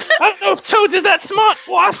accent. I don't know if Toads is that smart,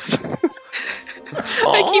 boss.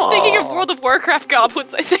 I keep thinking of World of Warcraft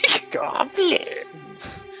goblins, I think.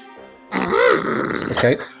 Goblins.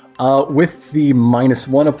 Okay. With the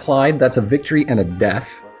 -1 applied, that's a victory and a death.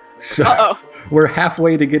 So we're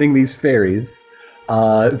halfway to getting these fairies.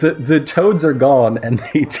 The toads are gone, and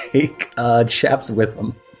they take Chaps with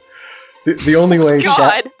them. The only way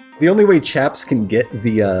the only way Chaps can get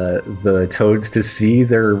the toads to see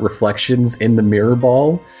their reflections in the mirror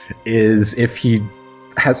ball is if he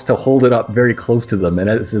has to hold it up very close to them, and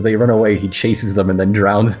as they run away, he chases them and then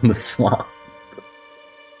drowns in the swamp.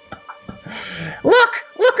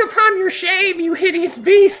 Look upon your shame, you hideous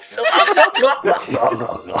beasts.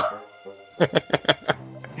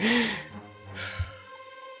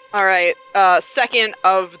 Alright, second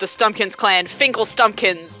of the Stumpkins clan, Finkel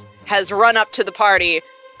Stumpkins, has run up to the party.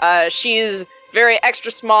 She's very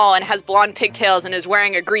extra small and has blonde pigtails and is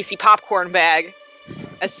wearing a greasy popcorn bag.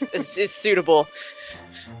 As is suitable.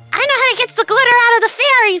 I know how to get the glitter out of the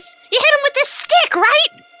fairies. You hit them with this stick, right?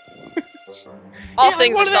 All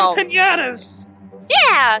things are one solved. of them pinatas.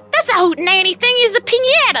 Yeah, that's a hootenanny thing. Is the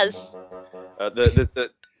pinatas.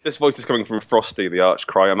 This voice is coming from Frosty, the arch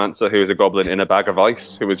cryomancer, who is a goblin in a bag of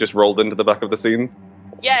ice, who was just rolled into the back of the scene.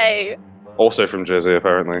 Yay! Also from Jersey,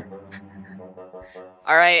 apparently.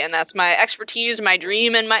 Alright, and that's my expertise, my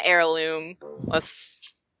dream, and my heirloom. Let's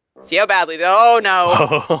see how badly, though. Oh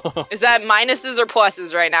no. Is that minuses or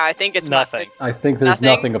pluses right now? I think it's Nothing. I think there's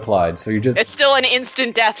nothing applied, so you just... It's still an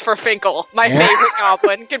instant death for Finkel, my favorite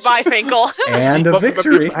goblin. Goodbye, Finkel. And a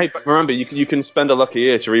victory! But remember, you can spend a lucky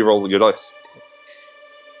ear to re-roll your dice.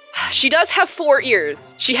 She does have 4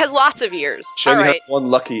 ears. She has lots of ears. She only Alright. has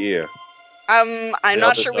one lucky ear. I'm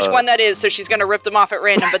not sure which one that is, so she's gonna rip them off at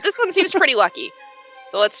random, but this one seems pretty lucky.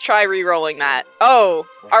 So let's try re-rolling that. Oh,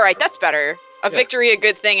 alright, that's better. A victory, a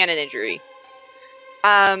good thing, and an injury.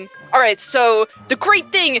 Alright, so the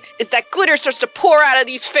great thing is that glitter starts to pour out of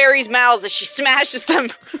these fairies' mouths as she smashes them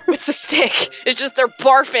with the stick. It's just they're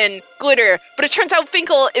barfing glitter. But it turns out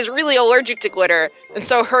Finkel is really allergic to glitter, and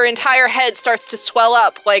so her entire head starts to swell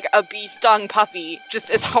up like a bee-stung puppy. Just,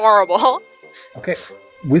 it's horrible. Okay.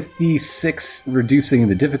 With the 6 reducing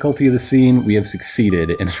the difficulty of the scene, we have succeeded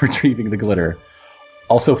in retrieving the glitter.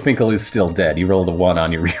 Also, Finkel is still dead. You rolled a 1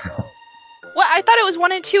 on your reroll. What? I thought it was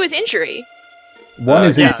 1 and 2 is injury. 1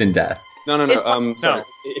 is instant death. No. It's- Sorry.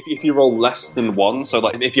 If you roll less than 1, so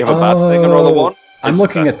like if you have a bad thing and roll a 1, I'm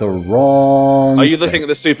looking at the wrong. Are you thing. looking at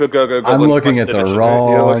the Super Go-Go I'm Goblin looking Quest at the edition?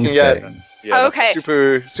 wrong. You're looking at- thing. Yeah, Okay.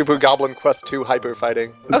 Super Goblin Quest 2 hyper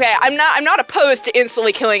fighting. Okay, I'm not opposed to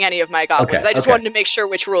instantly killing any of my goblins. Okay, I just okay. wanted to make sure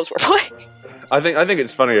which rules we're playing. I think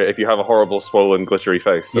it's funnier if you have a horrible, swollen, glittery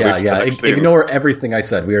face. at Yeah, least for the yeah. next scene. Ignore everything I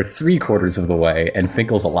said. We are 3/4 of the way, and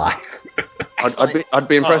Finkel's alive. I'd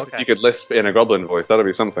be impressed okay. if you could lisp in a goblin voice. That'd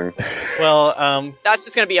be something. Well, That's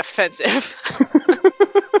just gonna be offensive.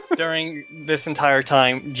 during this entire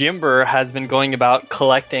time, Jimber has been going about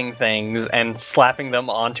collecting things and slapping them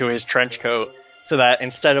onto his trench coat, so that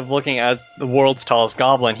instead of looking as the world's tallest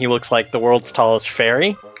goblin, he looks like the world's tallest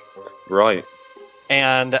fairy. Right.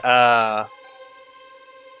 And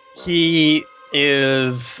he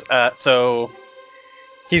is so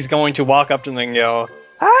he's going to walk up to them and go,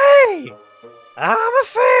 "Hey, I'm a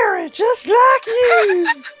fairy just like you.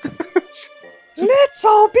 Let's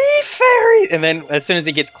all be fairies." And then as soon as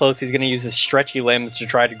he gets close, he's going to use his stretchy limbs to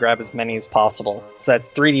try to grab as many as possible. So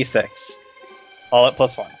that's 3d6, all at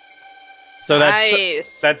 +1. So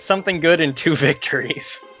Nice. that's something good in 2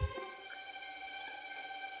 victories.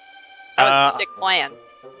 That was a sick plan.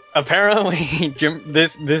 apparently,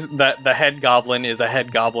 the head goblin is a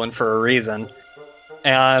head goblin for a reason.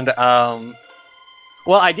 And,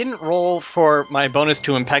 well, I didn't roll for my bonus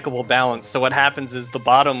to impeccable balance, so what happens is the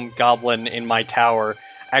bottom goblin in my tower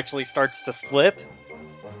actually starts to slip,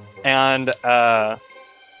 and,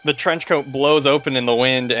 the trench coat blows open in the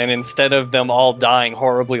wind, and instead of them all dying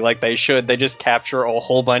horribly like they should, they just capture a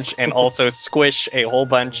whole bunch and also squish a whole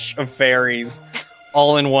bunch of fairies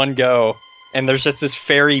all in one go. And there's just this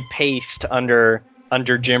fairy paste under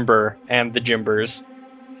Jimber and the Jimbers.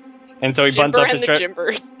 And so he buttons up his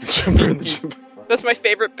Jimbers. Jimber and the Jimber. That's my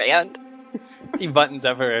favorite band. He buttons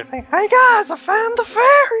up everything. Hey guys, I found the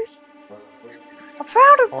fairies! I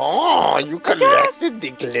found them! Oh, you collected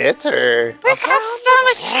the glitter. We have so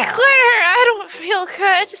much glitter. I don't feel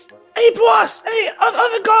good. Hey, boss! Hey,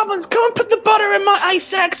 other goblins, come and put the butter in my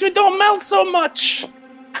ice axe so it don't melt so much!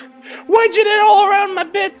 Wedge it all around my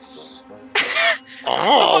bits!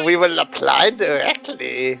 Oh, we will apply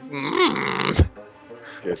directly. Mmm.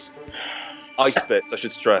 Good. Ice bits, I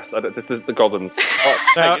should stress. This is the goblins.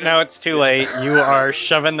 Now it's too late. You are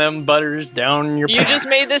shoving them butters down your You pants. just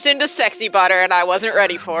made this into sexy butter, and I wasn't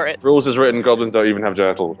ready for it. Rules is written, goblins don't even have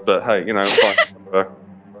genitals. But hey, you know, fine.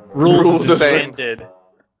 Rules the same. suspended.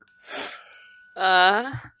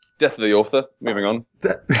 Death of the author. Moving on.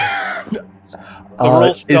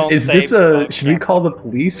 rules don't is say this provoke should we call the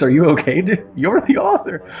police? Are you okay? You're the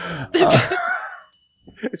author.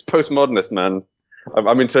 It's postmodernist, man.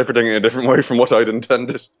 I'm interpreting it a different way from what I'd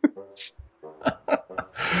intended.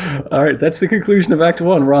 All right, that's the conclusion of Act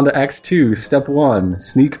 1. We're on to Act 2. Step 1: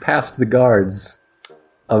 sneak past the guards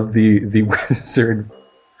of the wizard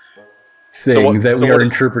thing we are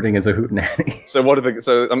interpreting as a hootenanny. So what are the?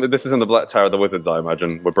 So this is in the Black Tower of the Wizards, I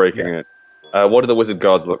imagine. We're breaking it. What do the wizard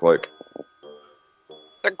guards look like?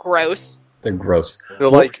 They're gross. They're gross. They're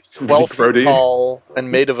like 12 Crody. feet tall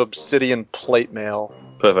and made of obsidian plate mail.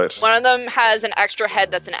 Perfect. One of them has an extra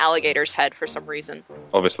head that's an alligator's head for some reason.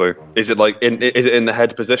 Obviously, is it like is it in the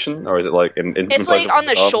head position or is it like in It's like on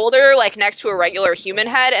the shoulder, like next to a regular human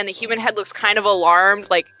head, and the human head looks kind of alarmed,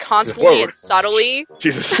 like constantly Whoa. and subtly.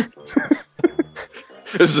 Jesus.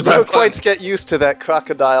 This is a Don't bad plan. quite get used to that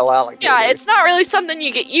crocodile alligator. Yeah, it's not really something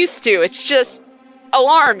you get used to. It's just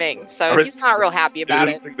alarming. So I mean, he's not real happy I about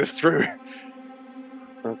didn't it. think this through.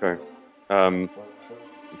 Okay.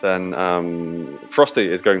 Then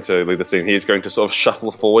Frosty is going to lead the scene. He is going to sort of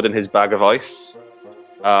shuffle forward in his bag of ice.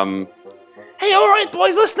 Hey, alright,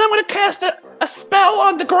 boys, listen, I'm gonna cast a spell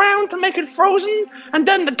on the ground to make it frozen, and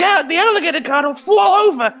then the alligator god will fall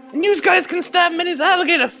over, and you guys can stab him in his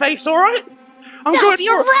alligator face, alright? That'll be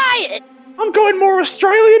a riot. I'm going more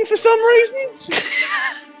Australian for some reason.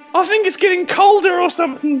 I think it's getting colder or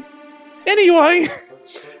something. Anyway.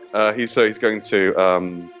 He's going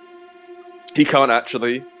to. He can't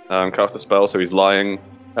actually cast a spell, so he's lying.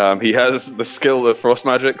 He has the skill of frost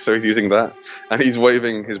magic, so he's using that, and he's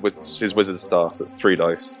waving his wizard staff. That's 3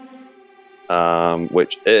 dice,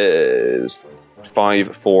 which is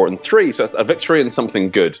 5, 4, and 3. So that's a victory and something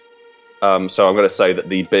good. So I'm going to say that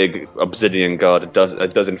the big obsidian guard does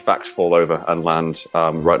in fact fall over and land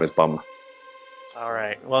right in his bum. All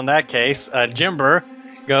right. Well, in that case, Jimber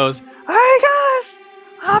goes, "Hey guys,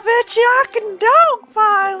 I bet you I can dog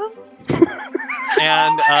file him."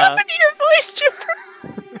 And What to your voice, Jimber?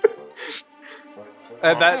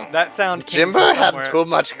 that sound came Jimbo from had somewhere. too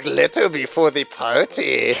much glitter before the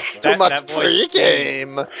party. Too much that voice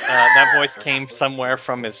pre-game. That voice came somewhere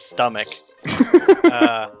from his stomach.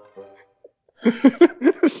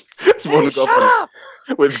 It's one goblin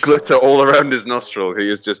with glitter all around his nostrils.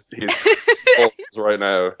 He's balls right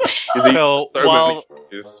now. He's eating So so many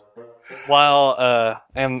cheese. while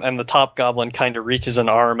the top goblin kind of reaches an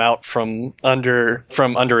arm out from under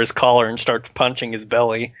his collar and starts punching his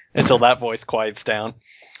belly until that voice quiets down.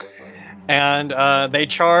 And they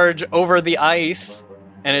charge over the ice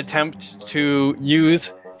and attempt to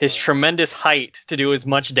use his tremendous height to do as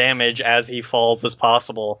much damage as he falls as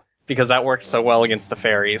possible, because that works so well against the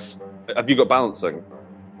fairies. Have you got balancing?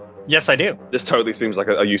 Yes, I do. This totally seems like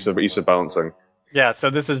a use of balancing. Yeah, so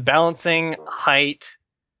this is balancing, height.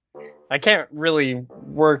 I can't really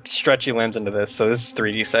work stretchy limbs into this, so this is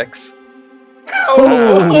 3d6.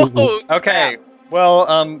 Oh, Okay, well,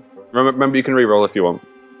 Remember, you can reroll if you want.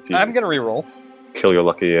 If you I'm gonna reroll. kill your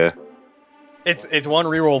lucky year. It's one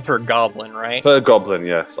reroll per goblin, right? Per goblin,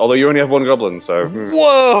 yes. Although you only have 1 goblin, so.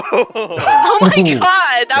 Whoa! Oh my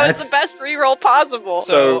god, that was That's- the best reroll possible.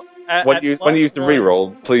 So, when you use the +1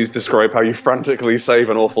 reroll, please describe how you frantically save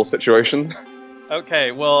an awful situation.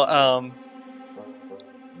 Okay, well,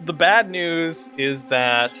 the bad news is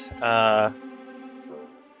that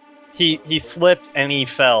he slipped and he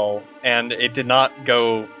fell, and it did not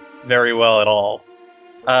go very well at all.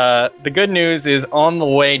 The good news is on the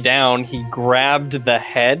way down, he grabbed the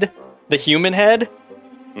head, the human head,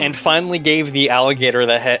 and finally gave the alligator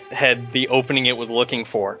the head the opening it was looking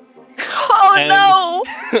for. Oh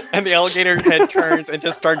no! And the alligator head turns and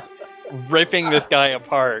just starts ripping this guy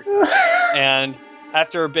apart. And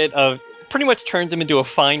after a bit of... pretty much turns him into a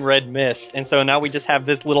fine red mist. And so now we just have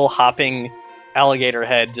this little hopping alligator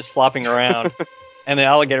head just flopping around. And the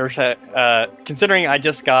alligator head... considering I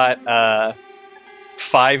just got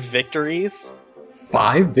 5 victories...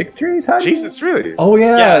 5 victories? How Jesus, really? Oh,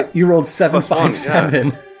 yeah. Yeah. You rolled 7, Plus 5, one,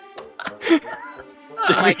 7.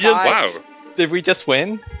 my God. Wow. Did we just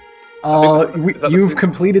win? is that the You've scene?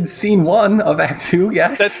 completed scene 1 of Act 2,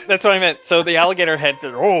 yes? That's what I meant. So the alligator head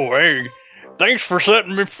says, "Oh, hey, thanks for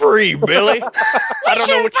setting me free, Billy. I don't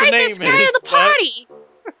know what your name this guy to is, the party.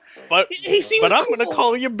 but He seems but I'm cool. gonna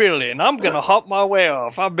call you Billy, and I'm gonna hop my way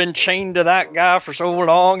off. I've been chained to that guy for so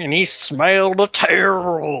long, and he smelled a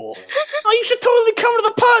terrible." Oh, you should totally come to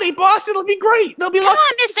the party, boss. It'll be great. There'll be Come lots.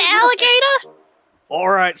 on, Mr. Alligator. All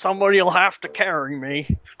right, somebody'll have to carry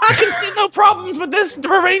me. I can see no problems with this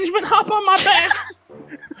arrangement. Hop on my back.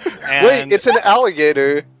 And Wait, it's an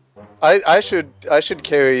alligator. I should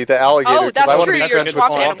carry the alligator. Oh, 'cause that's I want true. to be Your friends with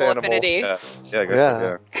swamp swamp animal animals. affinity. Yeah, good. Yeah.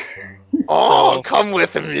 Yeah. Oh, So- come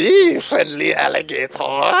with me, friendly alligator.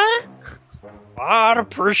 I'd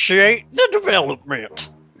appreciate the development.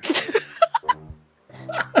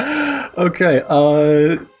 Okay,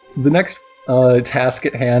 the next task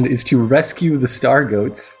at hand is to rescue the Star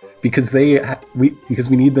Goats because we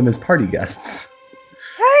need them as party guests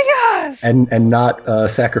Hey guys! and not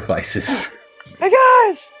sacrifices. Hey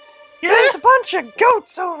guys! There's a bunch of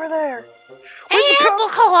goats over there. Hey,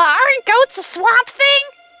 Applecola, aren't goats a swamp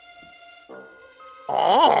thing?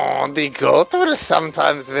 Oh, the goat will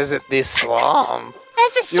sometimes visit the swamp.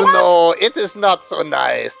 That's a You swamp. know, it is not so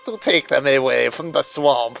nice to take them away from the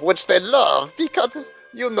swamp, which they love, because,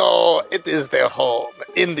 you know, it is their home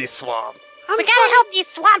in the swamp. We gotta help these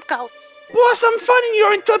swamp goats. Boss, I'm finding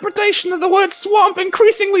your interpretation of the word swamp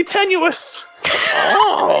increasingly tenuous.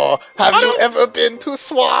 Oh, have you ever been to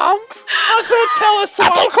swamp? I've heard tell of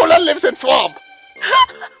swamp. Applecola lives in swamp.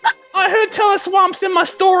 I heard tell of swamps in my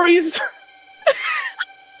stories.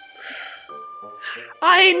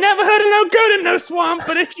 I ain't never heard of no goat in no swamp,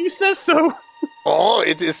 but if you says so. Oh,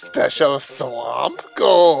 it is special swamp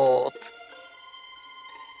goat.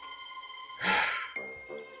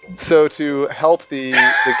 So to help the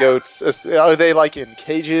goats, are they like in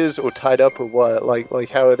cages or tied up or what? Like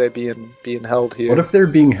how are they being held here? What if they're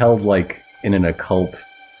being held like in an occult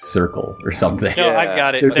circle or something? No, Yeah. I've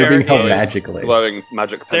got it. They're being held is- magically. Glowing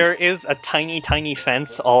magic. There is a tiny, tiny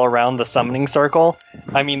fence all around the summoning circle.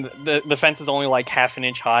 I mean, the fence is only like half an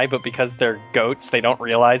inch high, but because they're goats, they don't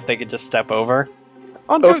realize they could just step over.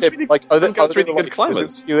 Okay, but, like are they goats really good like, climbers?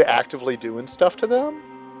 wizards you actively doing stuff to them?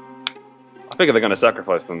 I figure they're going to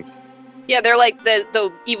sacrifice them. Yeah, they're like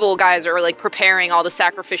the evil guys are like preparing all the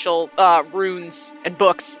sacrificial runes and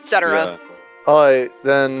books, etc. Yeah. Alright,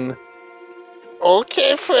 then.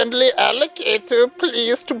 Okay, friendly alligator,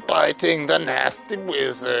 please to biting the nasty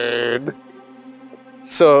wizard.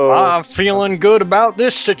 So, I'm feeling good about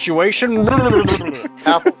this situation.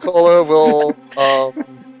 Applecola will,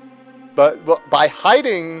 but by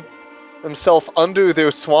hiding himself under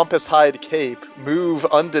their swampus hide cape, move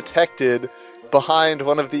undetected behind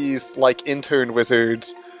one of these, like, intern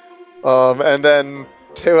wizards, and then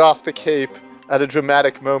tear off the cape at a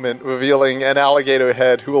dramatic moment, revealing an alligator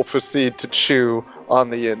head who will proceed to chew on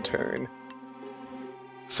the intern.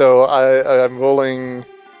 So I'm rolling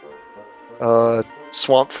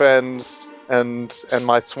Swamp Friends and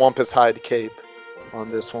my Swampus Hide cape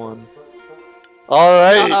on this one.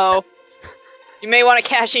 Alright, Uh-oh. You may want to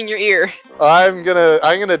cash in your ear. I'm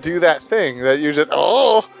gonna do that thing that you just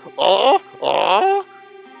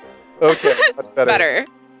Okay, much better.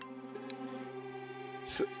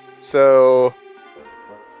 So,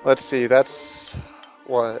 let's see. That's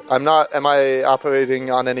what I'm not. Am I operating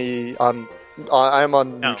on any? I'm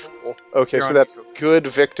on No. neutral. Okay, You're so on that's good,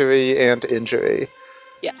 victory, and injury.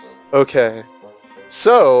 Yes. Okay,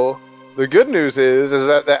 so the good news is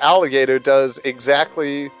that the alligator does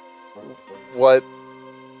exactly what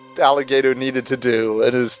the alligator needed to do.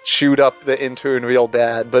 It has chewed up the intern real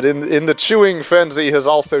bad, but in the chewing frenzy has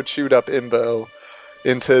also chewed up Imbo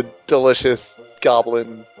into delicious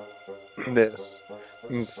goblinness.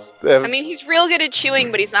 I mean, he's real good at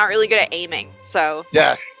chewing, but he's not really good at aiming, so...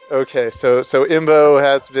 Yes. Okay. So Imbo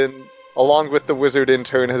has been, along with the wizard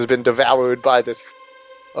intern, has been devoured by this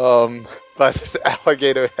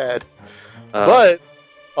alligator head. But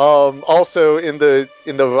Also in the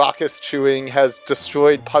raucous chewing has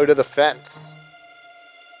destroyed part of the fence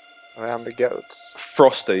around the goats.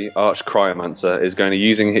 Frosty, Arch Cryomancer, is going to,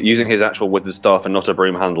 using his actual wizard staff and not a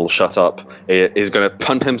broom handle, shut up, is going to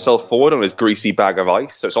punt himself forward on his greasy bag of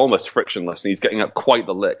ice, so it's almost frictionless, and he's getting up quite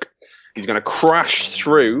the lick. He's going to crash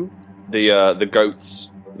through the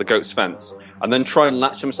goat's fence, and then try and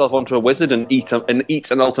latch himself onto a wizard and eat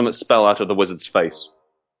an ultimate spell out of the wizard's face.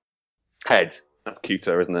 Head. That's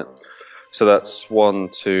cuter, isn't it? So that's 1,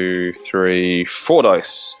 2, 3, 4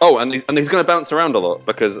 dice. Oh, and he's going to bounce around a lot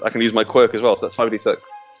because I can use my quirk as well. So that's 5d6.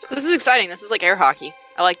 This is exciting. This is like air hockey.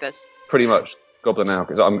 I like this. Pretty much, Goblin now,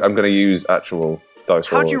 because I'm going to use actual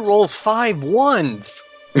dice rolls. How'd you roll 5 1s?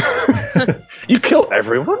 You killed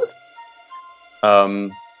everyone.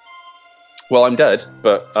 Well, I'm dead,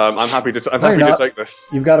 but I'm happy to take this.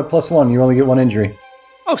 You've got a +1. You only get 1 injury.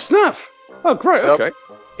 Oh snap! Oh great. Yep. Okay.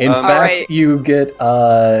 In fact, Alright. you get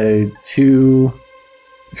 4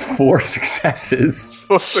 successes.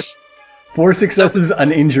 4 successes,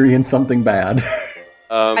 an injury, and something bad.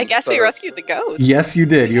 I guess we rescued the goats. Yes, you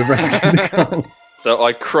did. You rescued the goat. So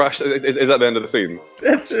I crushed. Is that the end of the scene?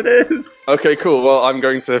 Yes, it is. Okay, cool. Well, I'm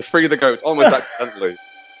going to free the goat almost accidentally,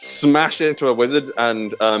 smash it into a wizard,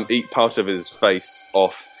 and eat part of his face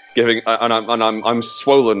off. I'm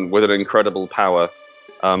swollen with an incredible power,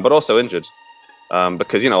 but also injured.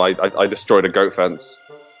 Because, I destroyed a goat fence.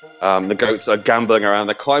 The goats are gambling around,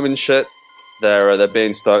 they're climbing shit, they're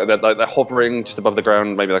being stuck, they're hovering just above the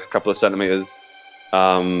ground, maybe like a couple of centimeters,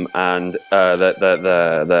 and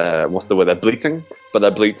they're what's the word, they're bleating, but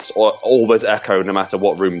their bleats always echo no matter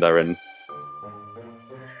what room they're in.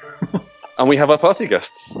 And we have our party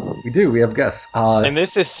guests. We do. We have guests. And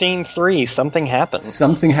this is scene 3. Something happens.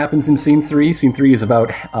 Something happens in scene 3. Scene 3 is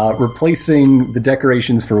about replacing the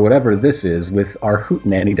decorations for whatever this is with our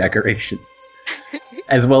hootenanny decorations,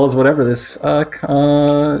 as well as whatever this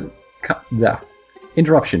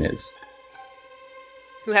interruption is.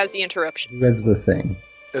 Who has the interruption? Who has the thing?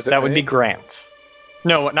 Is it That would me? be Grant.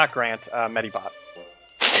 No, not Grant. Medibot.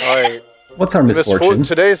 Alright. What's our misfortune?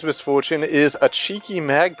 Today's misfortune is a cheeky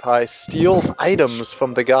magpie steals items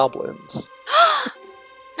from the goblins.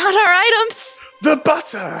 Not our items! The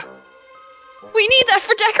butter! We need that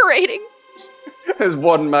for decorating! There's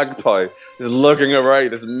one magpie just lugging away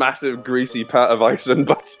this massive greasy pat of ice and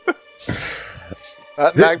butter.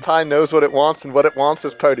 That magpie knows what it wants, and what it wants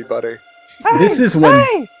is party butter. This is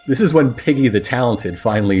when Piggy the Talented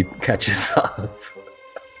finally catches up.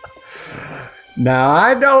 Now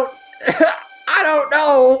I don't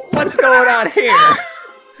know what's going on here,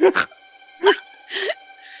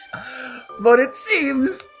 but it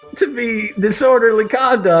seems to be disorderly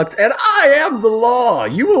conduct, and I am the law.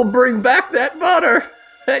 You will bring back that butter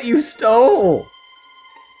that you stole.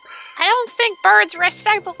 I don't think birds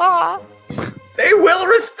respect the law. They will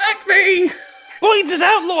respect me. Lloyd's is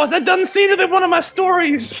outlaws. I done seen it in one of my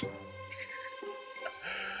stories.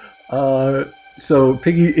 So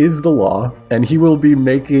Piggy is the law, and he will be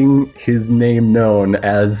making his name known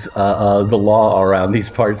as the law around these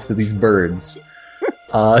parts to these birds.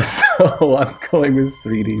 So I'm going with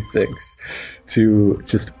 3d6 to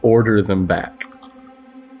just order them back.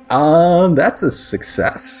 That's a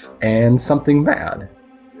success and something bad.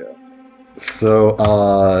 Yeah. So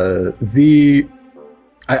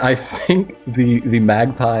I think the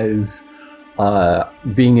magpies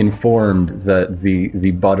being informed that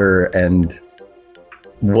the butter and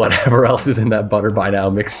whatever else is in that butter by now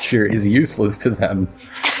mixture is useless to them,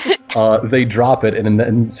 they drop it and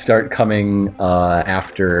then start coming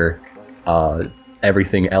after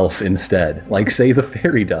everything else instead. Like, say, the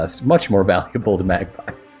fairy dust, much more valuable to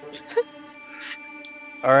magpies.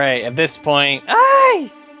 Alright, at this point,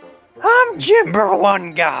 I'm Jimber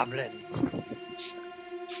One Goblin.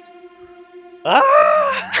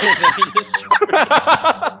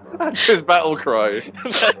 That's his battle cry.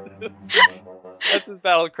 That's his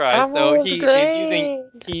battle cry. So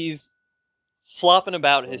he's flopping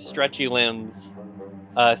about his stretchy limbs,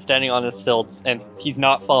 standing on his stilts, and he's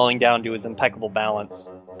not falling down to his impeccable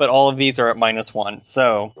balance. But all of these are at -1,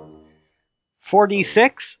 so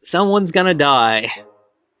 4d6, someone's gonna die.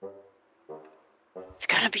 It's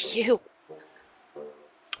gonna be you.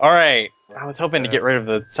 Alright, I was hoping to get rid of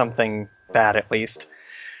the something bad at least.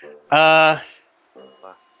 Oh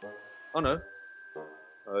no.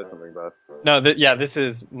 Oh, there's something bad. No, this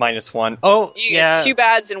is -1. Oh, You yeah. get 2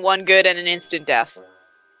 bads and 1 good and an instant death.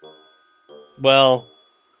 Well,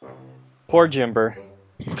 poor Jimber.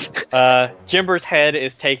 Jimber's head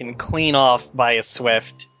is taken clean off by a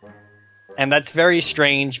swift, and that's very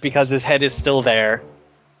strange because his head is still there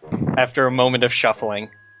after a moment of shuffling.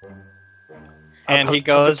 And he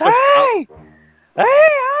goes, "Hey! Hey!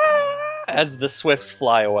 Ah!" as the swifts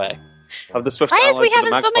fly away. Of the Swifts Why is allied we to the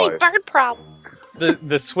having so many magpie. bird problems?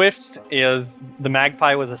 The swift is the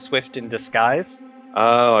magpie was a swift in disguise,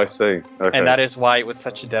 Oh, I see. Okay. and that is why it was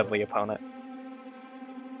such a deadly opponent.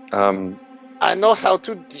 I know how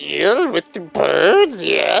to deal with the birds,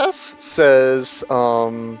 yes, says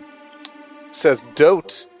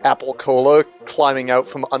Dote Apple Cola, climbing out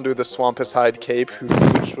from under the Swampicide cape,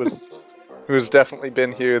 who's definitely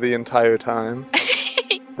been here the entire time.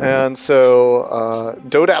 And so,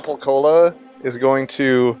 Dote Apple Cola is going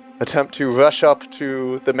to attempt to rush up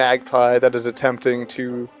to the magpie that is attempting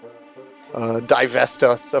to divest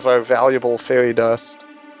us of our valuable fairy dust,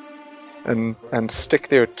 and stick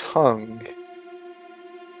their tongue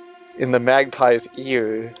in the magpie's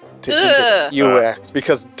ear to eat its earwax,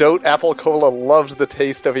 because Dote Apple Cola loves the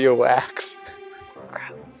taste of earwax.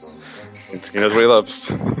 Gross. He knows what he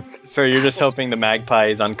loves. So you're just hoping the magpie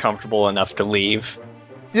is uncomfortable enough to leave.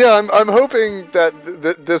 Yeah, I'm hoping that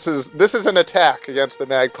this is an attack against the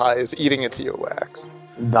magpie, is eating its earwax.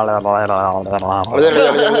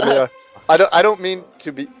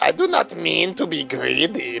 I do not mean to be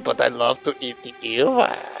greedy, but I love to eat the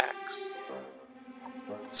earwax.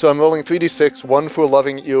 So I'm rolling 3d6, one for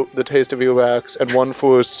loving the taste of earwax, and one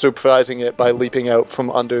for surprising it by leaping out from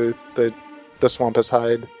under the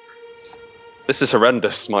Swampicide. This is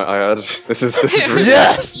horrendous, might I add. This is really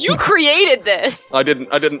Yes! You created this! I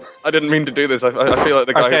didn't mean to do this. I feel like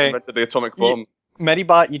the guy who invented the atomic bomb.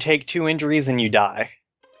 Medibot, you take 2 injuries and you die.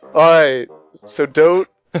 Alright, so don't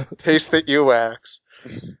taste the earwax.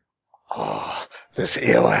 Oh, this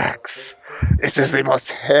earwax. It is the most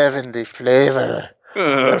heavenly flavor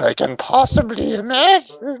that I can possibly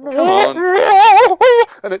imagine. Come on.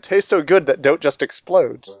 And it tastes so good that Dote just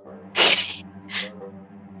explodes.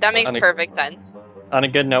 That makes Honey. perfect sense. On a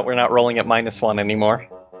good note, we're not rolling at -1 anymore.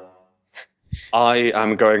 I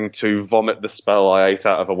am going to vomit the spell I ate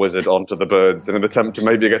out of a wizard onto the birds in an attempt to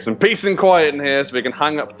maybe get some peace and quiet in here so we can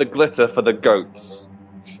hang up the glitter for the goats.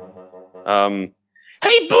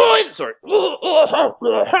 Hey, boys! Sorry.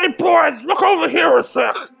 Hey, boys, look over here a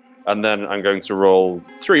sec. And then I'm going to roll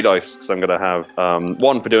 3 dice, because I'm going to have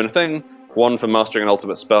 1 for doing a thing, 1 for mastering an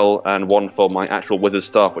ultimate spell, and 1 for my actual wizard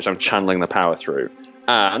staff, which I'm channeling the power through.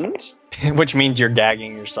 And Which means you're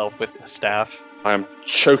gagging yourself with the staff. I am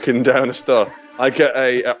choking down a staff. I get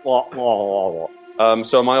so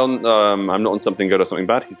am I on? I'm not on something good or something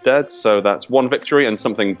bad. He's dead, so that's 1 victory and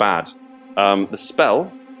something bad. The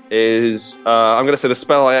spell is I'm going to say the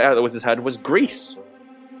spell I ate out of the wizard's head was grease.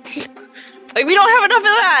 Like, we don't have enough of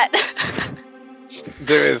that!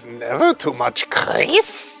 There is never too much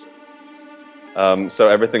grease. So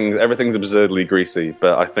everything's absurdly greasy,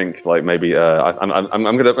 but I think like maybe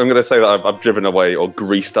I'm gonna say that I've driven away or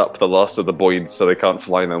greased up the last of the boids so they can't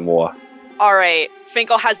fly no more. Alright,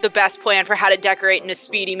 Finkel has the best plan for how to decorate in a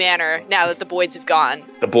speedy manner now that the boys have gone.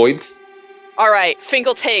 The boids? Alright,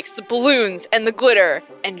 Finkel takes the balloons and the glitter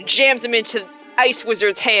and jams them into Ice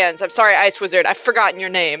Wizard's hands. I'm sorry, Ice Wizard, I've forgotten your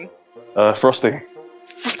name. Frosty.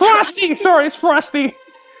 Frosty! Sorry, it's Frosty.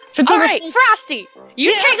 Alright, Frosty,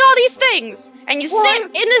 you take all these things, and you sit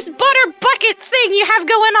in this butter bucket thing you have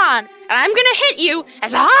going on, and I'm gonna hit you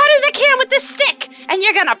as hard as I can with this stick, and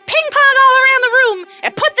you're gonna ping-pong all around the room,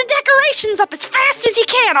 and put the decorations up as fast as you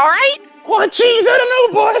can, alright? What? Jeez, I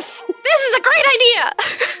don't know, boss. This is a great idea!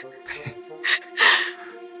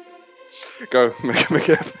 Go, make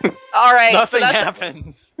it happen. Alright, so Nothing that's,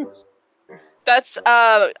 happens. that's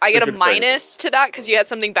I get a good minus to that, because you had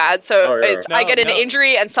something bad, so Oh, yeah, it's right. I get an No.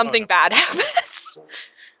 injury and something bad happens.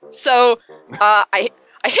 So, I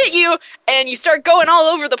hit you, and you start going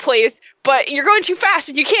all over the place, but you're going too fast,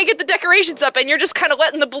 and you can't get the decorations up, and you're just kind of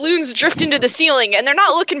letting the balloons drift into the ceiling, and they're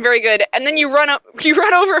not looking very good, and then you run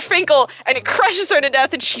over Finkel, and it crushes her to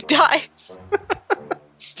death, and she dies.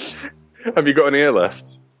 Have you got an ear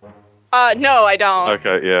left? No, I don't.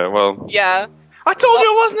 Okay, yeah, well, Yeah. I told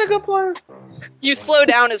you it wasn't a good plan. You slow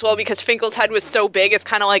down as well, because Finkel's head was so big, it's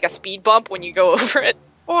kind of like a speed bump when you go over it.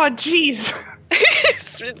 Oh, jeez.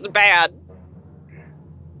 It's bad.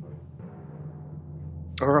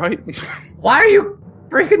 all right. Why are you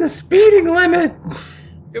breaking the speeding limit?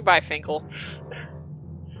 Goodbye, Finkel.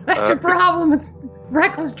 That's your problem. It's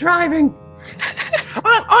reckless driving.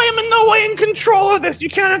 I am in no way in control of this. You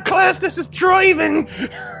cannot class this as driving.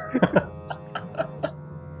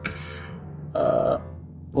 Well,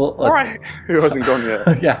 All let's. right. He hasn't gone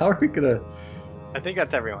yet. Yeah, how are we gonna? I think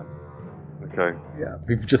that's everyone. Okay. Yeah,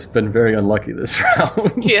 we've just been very unlucky this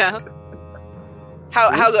round. Yeah. How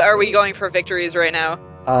are we going for victories right now?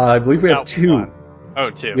 I believe we have No, 2. one. Oh,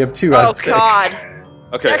 2. We have 2 out Oh of 6. God.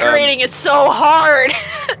 Okay. Decorating is so hard.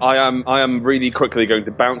 I am really quickly going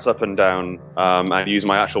to bounce up and down and use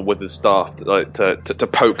my actual wizard's staff to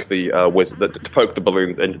poke to poke the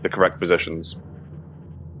balloons into the correct positions.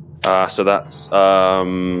 So that's is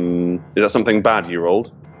that something bad you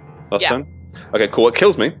rolled last time? Okay, cool. It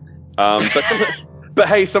kills me. But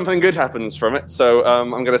hey, something good happens from it. So I'm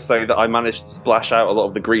going to say that I managed to splash out a lot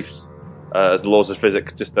of the grease, as the laws of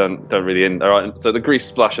physics just don't really end. All right, so the grease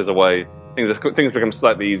splashes away. Things become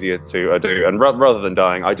slightly easier to do, and rather than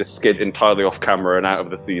dying, I just skid entirely off camera and out of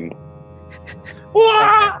the scene.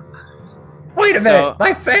 Wait a minute!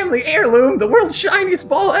 My family heirloom, the world's shiniest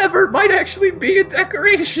ball ever, might actually be a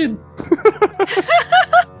decoration!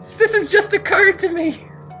 This has just occurred to me!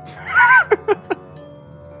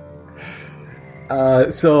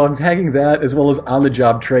 So I'm tagging that as well as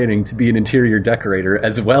on-the-job training to be an interior decorator,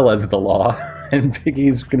 as well as the law, and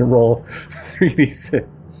Piggy's gonna roll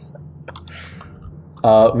 3d6.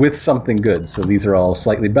 With something good, so these are all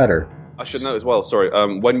slightly better. I should note as well. Sorry.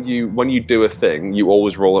 When you do a thing, you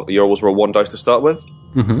always roll one dice to start with.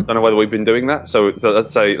 Mm-hmm. Don't know whether we've been doing that. So let's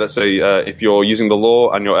say if you're using the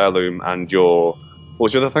law and your heirloom and your what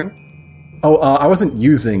was your other thing? I wasn't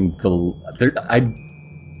using I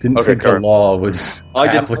didn't think the law was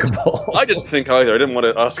applicable. I didn't think either. I didn't want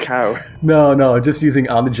to ask how. No, just using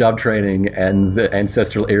on-the-job training and the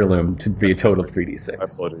ancestral heirloom to be a total of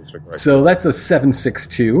 3d6. So that's a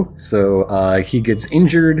 7-6-2. So he gets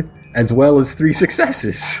injured as well as 3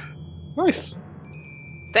 successes. Nice.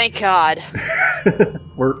 Thank God.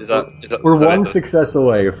 We're one success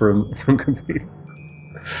away from completing.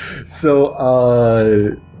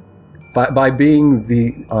 So by being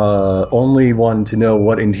the only one to know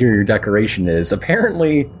what interior decoration is,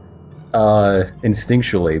 apparently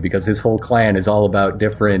instinctually, because his whole clan is all about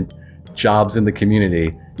different jobs in the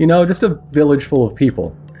community. Just a village full of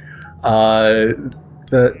people.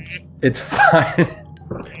 It's fine.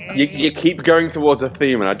 You keep going towards a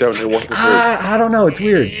theme, and I don't know what this is. I don't know. It's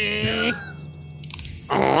weird.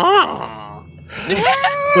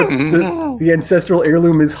 But the ancestral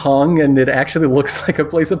heirloom is hung, and it actually looks like a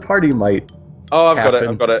place a party might. Oh,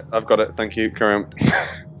 I've got it. Thank you. Carry on.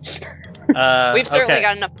 We've certainly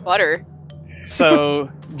got enough butter. So,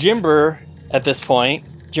 Jimber, at this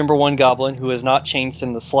point, Jimber One Goblin, who has not changed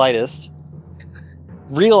in the slightest,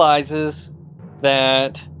 realizes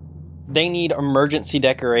that they need emergency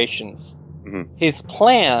decorations. Mm-hmm. His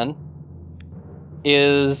plan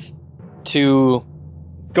is to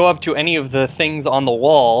go up to any of the things on the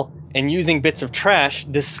wall and, using bits of trash,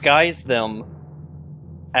 disguise them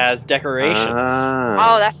as decorations.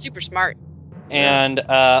 Oh, that's super smart. And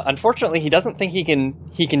unfortunately, he doesn't think he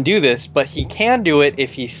can do this, but he can do it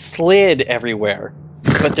if he slid everywhere.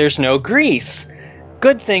 But there's no grease.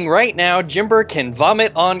 Good thing right now, Jimber can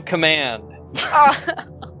vomit on command.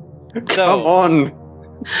 Come on.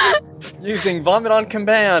 Using vomit on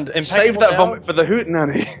command and save that vomit for the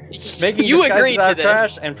hootenanny. Making you agreed out to of this.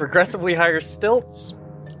 Trash and progressively higher stilts,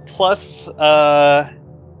 plus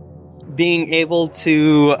being able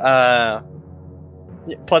to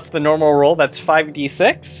plus the normal roll. That's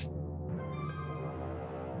 5d6.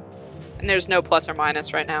 And there's no plus or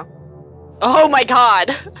minus right now. Oh my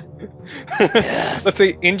God. Yes. Let's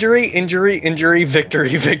see. Injury, victory.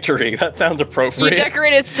 That sounds appropriate. You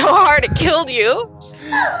decorated so hard it killed you.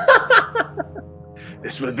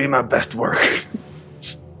 This will be my best work.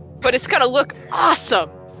 But it's gonna look awesome.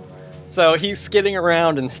 So he's skidding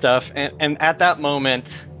around and stuff, and at that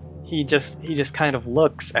moment, he just kind of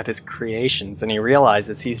looks at his creations and he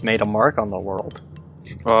realizes he's made a mark on the world.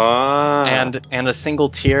 And a single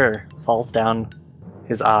tear falls down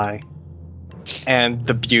his eye. And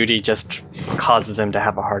the beauty just causes him to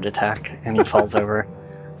have a heart attack, and he falls over.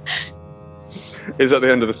 Is that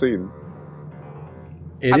the end of the scene?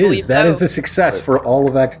 It is. That is a success for all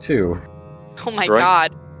of Act 2. Oh my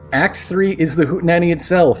God. Act 3 is the hootenanny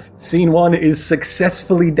itself. Scene 1 is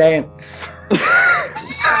successfully dance.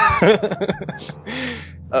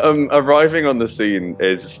 Arriving on the scene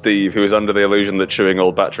is Steve, who is under the illusion that chewing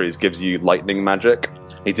old batteries gives you lightning magic.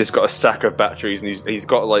 He's just got a sack of batteries, and he's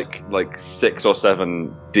got like 6 or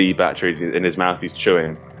 7 D batteries in his mouth. He's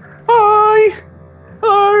chewing. Hi,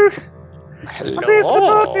 hello. I'm here for the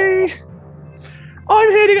party. I'm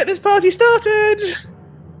here to get this party started.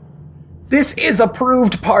 This is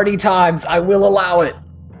approved party times. I will allow it.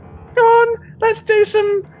 Come on, let's do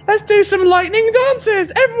some lightning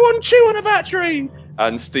dances. Everyone chew on a battery.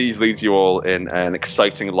 And Steve leads you all in an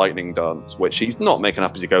exciting lightning dance, which he's not making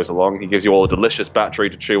up as he goes along. He gives you all a delicious battery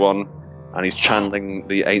to chew on, and he's channeling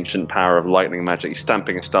the ancient power of lightning magic. He's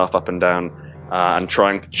stamping his staff up and down, and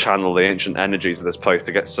trying to channel the ancient energies of this place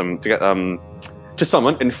to to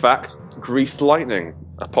summon, in fact, Greased Lightning,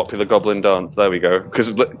 a popular goblin dance. There we go.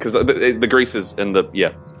 Because the grease is in the...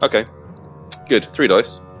 Yeah. Okay. Good. 3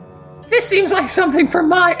 dice. This seems like something from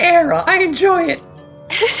my era. I enjoy it.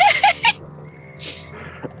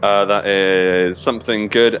 That is something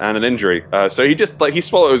good and an injury. So he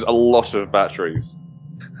swallows a lot of batteries.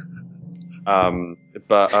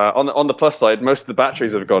 But on the plus side, most of the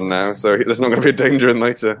batteries have gone now, so there's not going to be a danger in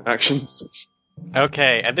later actions.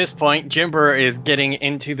 Okay, at this point, Jimber is getting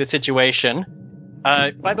into the situation.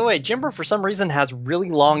 By the way, Jimber for some reason has really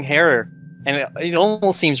long hair, and it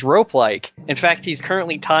almost seems rope-like. In fact, he's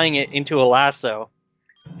currently tying it into a lasso.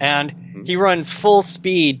 And he runs full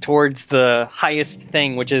speed towards the highest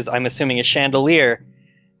thing, which is, I'm assuming, a chandelier.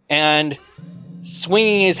 And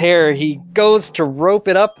swinging his hair, he goes to rope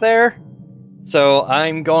it up there. So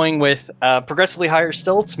I'm going with progressively higher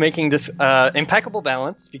stilts, making this impeccable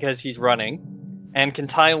balance because he's running, and can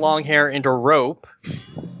tie long hair into rope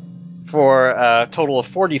for a total of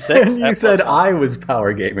 46. And you said I was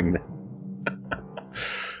power gaming this.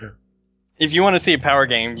 If you want to see a power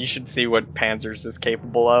game, you should see what Panzers is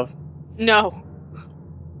capable of. No.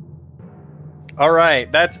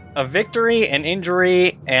 Alright, that's a victory, an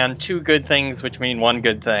injury, and 2 good things, which mean 1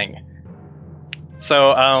 good thing.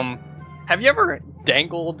 So, have you ever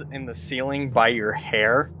dangled in the ceiling by your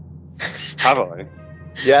hair? Have I?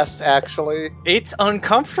 Yes, actually. It's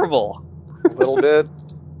uncomfortable. A little bit.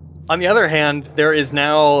 On the other hand, there is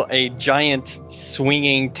now a giant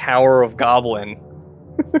swinging tower of goblin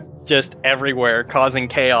just everywhere, causing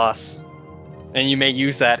chaos. And you may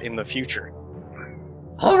use that in the future.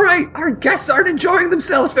 All right, our guests aren't enjoying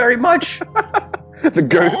themselves very much. The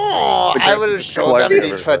ghost. Oh, the I ghost will is show them climbing the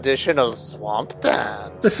over. traditional swamp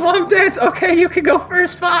dance. The swamp dance? Okay, you can go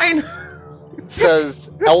first, fine.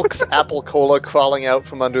 Says Elk's apple cola crawling out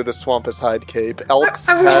from under the Swampus hide cape. Elk's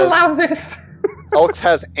I will allow this. Elks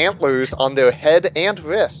has antlers on their head and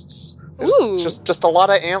wrists. There's Ooh. just a lot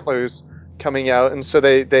of antlers coming out, and so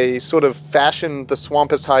they sort of fashion the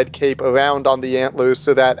Swampus hide cape around on the antlers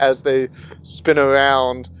so that as they spin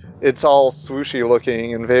around, it's all swooshy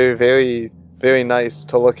looking and very, very, very nice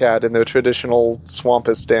to look at in their traditional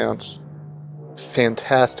Swampus dance.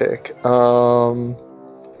 Fantastic. Am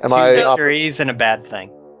 2 I victories and a bad thing.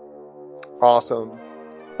 awesome?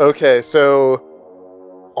 Okay, so.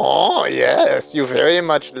 Oh, yes, you very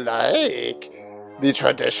much like the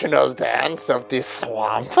traditional dance of the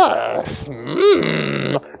Swampus.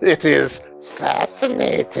 It is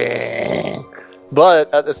fascinating.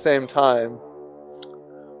 But at the same time,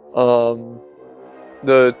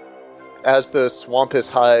 as the Swampus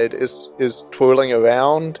hide is twirling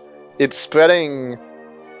around, it's spreading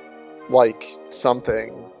like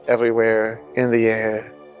something everywhere in the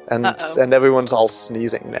air, and everyone's all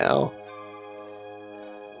sneezing now.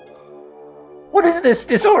 What is this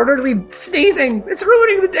disorderly sneezing? It's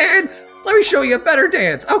ruining the dance. Let me show you a better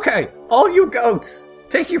dance. Okay, all you goats,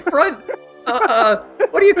 take your front,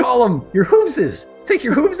 what do you call them? Your hoofses. Take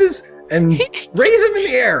your hoofses and raise them in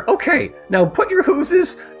the air. Okay, now put your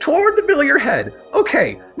hoofses toward the middle of your head.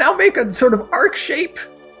 Okay, now make a sort of arc shape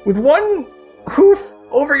with one hoof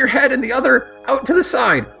over your head and the other out to the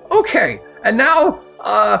side. Okay, and now,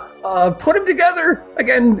 put them together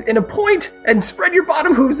again in a point and spread your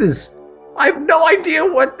bottom hoofses. I have no idea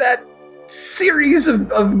what that series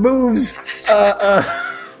of moves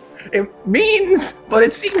it means, but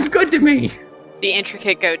it seems good to me. The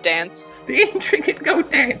intricate goat dance. The intricate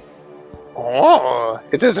goat dance. Oh,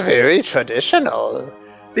 it is very traditional.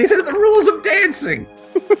 These are the rules of dancing.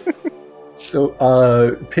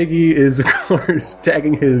 So, Piggy is, of course,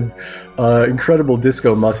 tagging his incredible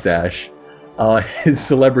disco mustache, his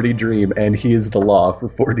celebrity dream, and he is the law for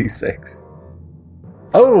 46.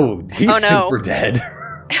 Oh, he's super dead.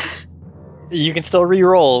 You can still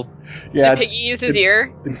re-roll. Yeah, Did Piggy use his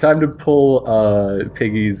ear? It's time to pull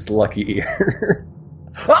Piggy's lucky ear.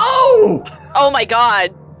 Oh! Oh my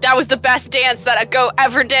god. That was the best dance that a goat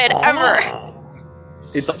ever did, ever.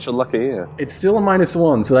 It's such a lucky ear. It's still a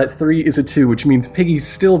 -1, so that 3 is a 2, which means Piggy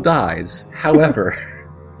still dies. However,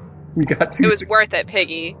 we got It was worth it,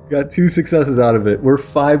 Piggy. got 2 successes out of it. We're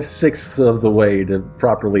 5/6 of the way to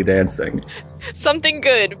properly dancing. Something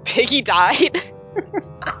good. Piggy died.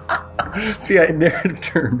 So yeah, in narrative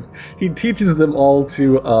terms, he teaches them all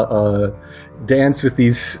to dance with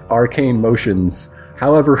these arcane motions.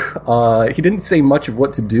 However, he didn't say much of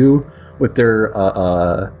what to do with their...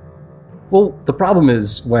 Well, the problem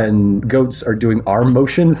is when goats are doing arm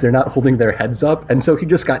motions, they're not holding their heads up, and so he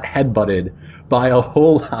just got headbutted by a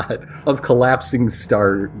whole lot of collapsing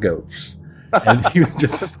star goats. And he was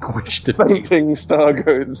just squished to Fainting pieces. star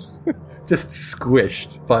goats. just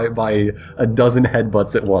squished by a dozen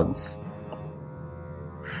headbutts at once.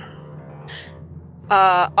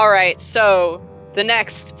 Alright, so the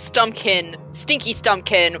next Stumpkin, Stinky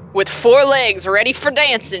Stumpkin, with 4 legs ready for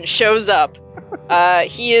dancing, shows up.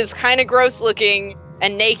 He is kind of gross looking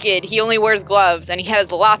and naked. He only wears gloves, and he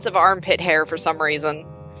has lots of armpit hair for some reason.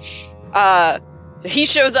 So he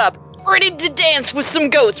shows up, ready to dance with some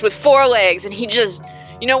goats with 4 legs, and he just,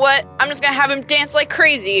 you know what? I'm just gonna have him dance like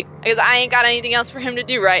crazy, because I ain't got anything else for him to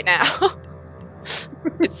do right now.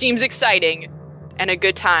 It seems exciting. And a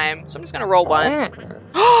good time. So I'm just gonna roll 1.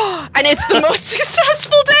 And it's the most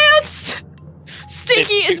successful dance!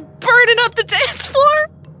 Stinky is burning up the dance floor!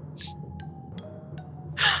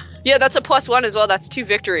 Yeah, that's a +1 as well. That's 2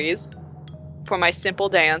 victories for my simple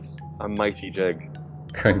dance. A mighty jig.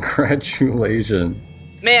 Congratulations.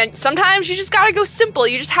 Man, sometimes you just gotta go simple.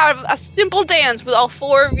 You just have a simple dance with all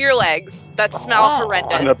 4 of your legs that smell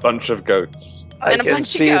horrendous. And a bunch of goats. I And a can bunch of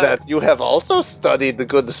see goats. that you have also studied the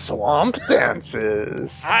good swamp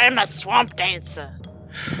dances. I'm a swamp dancer.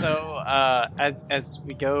 So, as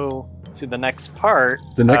we go to the next part,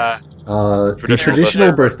 The next, the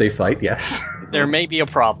traditional birthday fight, yes. there may be a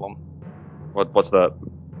problem. What's that?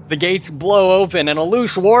 The gates blow open and a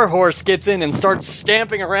loose warhorse gets in and starts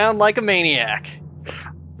stamping around like a maniac.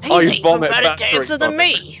 He's you even vomit better battery dancer than on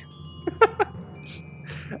me.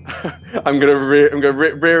 I'm gonna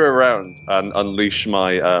rear around and unleash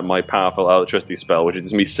my my powerful electricity spell, which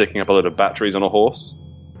is me sticking up a load of batteries on a horse.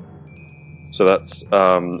 So that's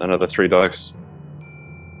another 3 dice.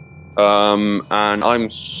 And I'm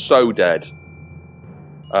so dead.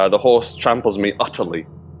 The horse tramples me utterly.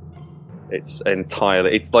 It's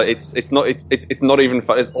entirely. It's like it's not even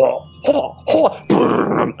fun. It's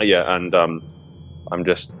yeah, and I'm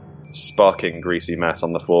just sparking greasy mess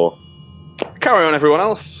on the floor. Carry on, everyone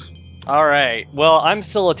else. Alright, well, I'm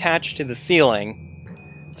still attached to the ceiling.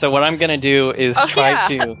 So what I'm gonna do is try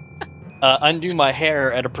to undo my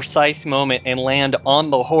hair at a precise moment and land on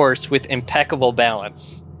the horse with impeccable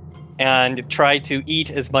balance. And try to eat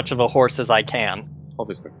as much of a horse as I can.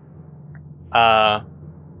 Obviously. So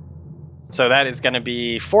that is gonna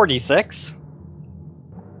be 46.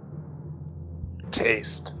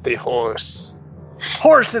 Taste the horse.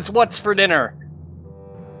 Horse, it's what's for dinner!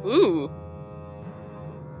 Ooh.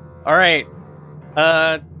 Alright.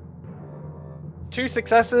 2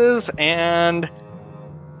 successes and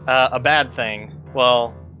a bad thing.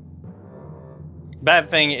 Well, bad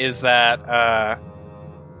thing is that,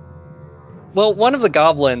 well, one of the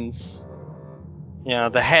goblins, you know,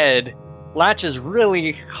 the head, latches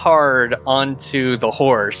really hard onto the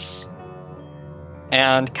horse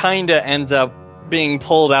and kinda ends up being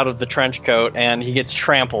pulled out of the trench coat and he gets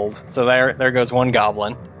trampled. So there goes one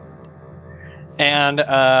goblin. And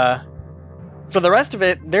for the rest of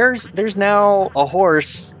it, there's now a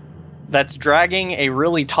horse that's dragging a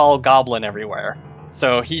really tall goblin everywhere.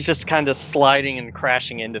 So he's just kind of sliding and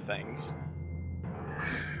crashing into things.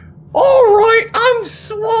 All right, I'm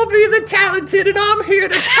Swabby the Talented, and I'm here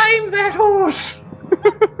to tame that horse.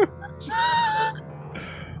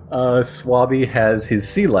 Swabby has his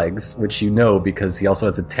sea legs, which you know because he also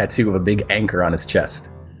has a tattoo of a big anchor on his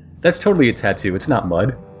chest. That's totally a tattoo. It's not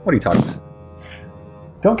mud. What are you talking about?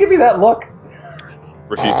 Don't give me that look.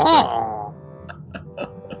 Refuse to Oh.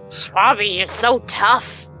 Swabby, you're so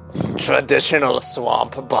tough. Traditional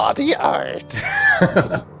swamp body art.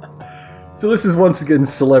 So this is once again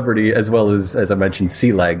celebrity, as well as I mentioned,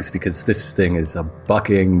 sea legs, because this thing is a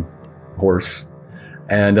bucking horse.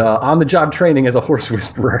 And on-the-job training as a horse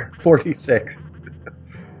whisperer, 46.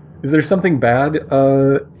 Is there something bad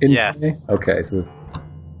in Yes. play? Okay,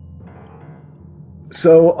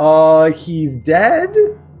 so he's dead?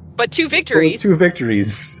 But 2 Those victories. 2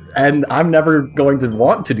 victories. And I'm never going to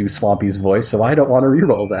want to do Swampy's voice, so I don't want to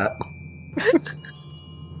reroll that.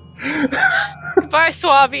 Goodbye,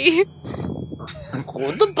 Swabby.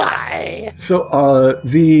 Goodbye. So,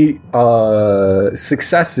 the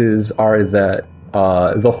successes are that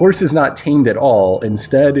the horse is not tamed at all.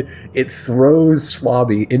 Instead, it throws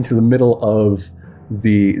Swabby into the middle of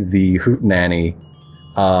the hootenanny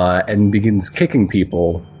and begins kicking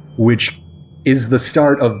people, which is the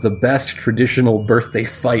start of the best traditional birthday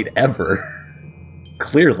fight ever.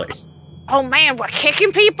 Clearly. Oh man, we're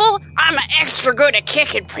kicking people? I'm extra good at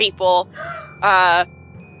kicking people.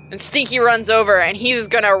 And Stinky runs over, and he's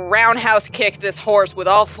gonna roundhouse kick this horse with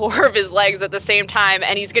all 4 of his legs at the same time,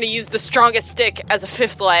 and he's gonna use the strongest stick as a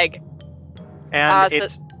 5th leg. And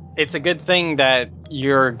so- it's a good thing that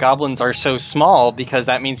your goblins are so small, because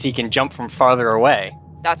that means he can jump from farther away.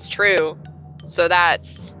 That's true. So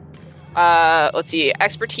that's, let's see,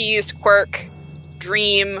 expertise, quirk,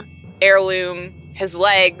 dream, heirloom, his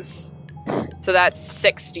legs. So that's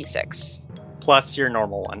 66. Plus your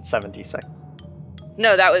normal one, 76.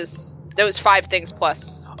 No, that was 5 things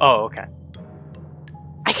plus. Oh, okay.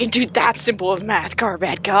 I can do that simple of math,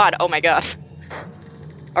 Garbad. God, oh my god.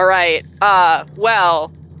 Alright,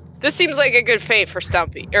 well, this seems like a good fate for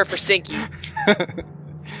Stinky.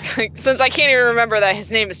 Since I can't even remember that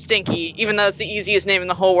his name is Stinky, even though it's the easiest name in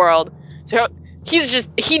the whole world. So,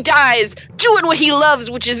 he dies doing what he loves,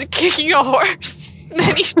 which is kicking a horse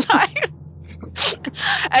many times.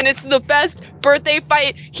 And it's the best birthday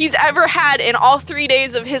fight he's ever had in all 3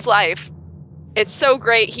 days of his life. It's so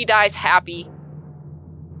great, he dies happy.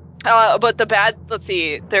 But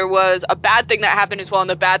there was a bad thing that happened as well, and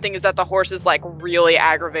the bad thing is that the horse is, like, really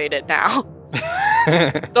aggravated now.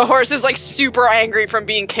 The horse is, like, super angry from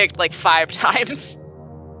being kicked, like, 5 times.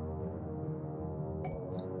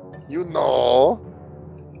 You know,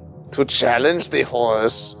 to challenge the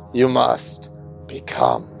horse, you must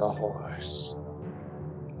become the horse.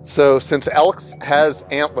 So, since Elks has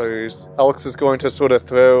antlers, Elks is going to sort of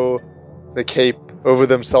throw the cape over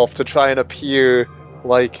themselves to try and appear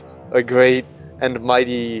like a great and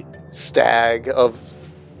mighty stag of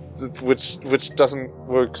which doesn't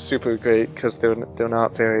work super great because they're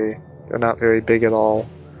not very big at all.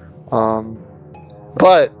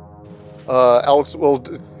 But Elks will,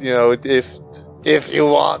 you know, if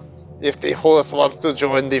the horse wants to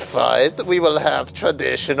join the fight, we will have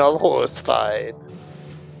traditional horse fight.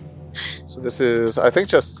 So this is, I think,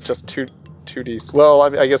 just 2D. Well,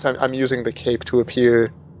 I guess I'm using the cape to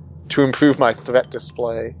improve my threat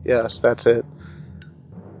display. Yes, that's it.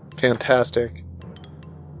 Fantastic.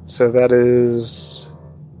 So that is...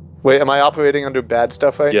 Wait, am I operating under bad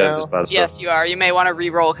stuff right now? Yeah, it's bad stuff. Yes, you are. You may want to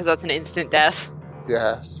re-roll because that's an instant death.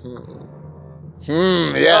 Yes. Yes.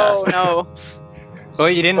 Oh, no. Well,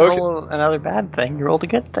 you didn't roll another bad thing. You rolled a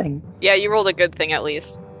good thing. Yeah, you rolled a good thing at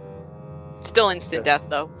least. Still instant death,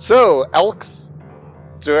 though. So, Elks,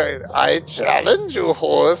 I challenge you,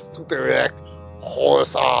 horse, to direct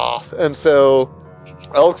horse off. And so,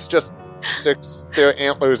 Elks just sticks their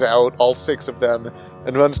antlers out, all 6 of them,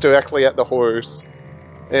 and runs directly at the horse.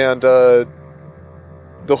 And the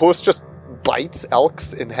horse just bites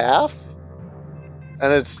Elks in half.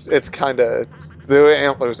 And it's kind of... There are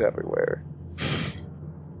antlers everywhere.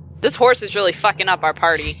 This horse is really fucking up our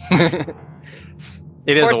party.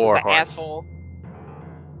 It is a war an horse. Asshole.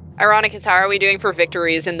 Ironicus, how are we doing for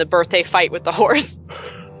victories in the birthday fight with the horse?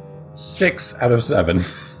 6 out of 7.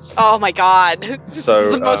 Oh my god. This So,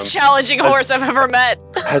 is the most challenging horse I've ever met.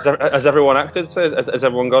 Has everyone acted? So has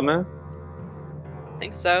everyone gone now? I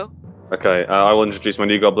think so. Okay, I will introduce my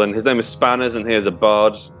new goblin. His name is Spanners, and he is a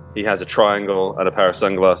bard. He has a triangle and a pair of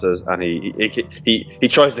sunglasses, and he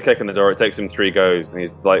tries to kick in the door. It takes him 3 goes, and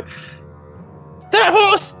he's like, That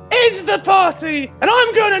horse is the party, and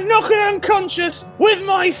I'm going to knock it unconscious with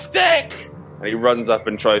my stick. and he runs up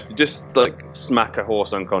and tries to just like smack a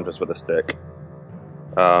horse unconscious with a stick.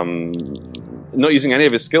 Not using any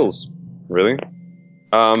of his skills, really.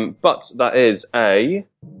 But that is a...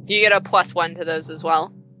 You get a +1 to those as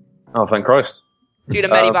well. Oh, thank Christ. Due to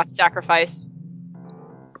Medibot's sacrifice.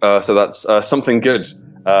 So that's something good.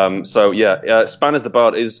 Spanners the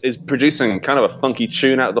Bard is producing kind of a funky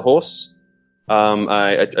tune out of the horse.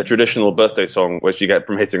 A traditional birthday song which you get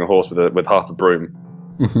from hitting a horse with half a broom.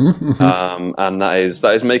 And that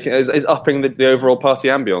is upping the overall party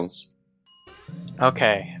ambience.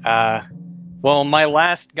 Okay. Well, my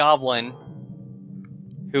last goblin,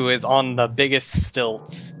 who is on the biggest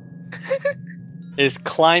stilts, is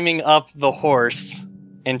climbing up the horse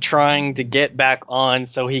and trying to get back on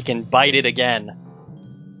so he can bite it again.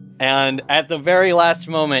 And at the very last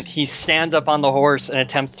moment, he stands up on the horse and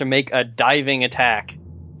attempts to make a diving attack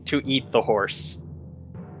to eat the horse.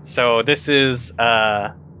 So this is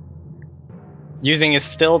using his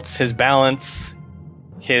stilts, his balance,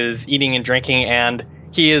 his eating and drinking, and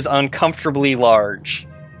he is uncomfortably large.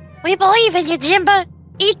 We believe in you, Jimbo.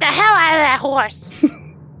 Eat the hell out of that horse.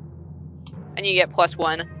 And you get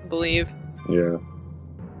 +1, I believe. Yeah.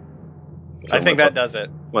 I think that does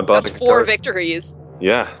it. My That's 4 victories.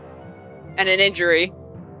 Yeah. And an injury.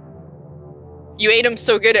 You ate him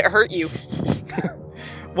so good it hurt you.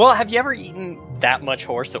 Well, have you ever eaten that much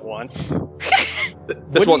horse at once?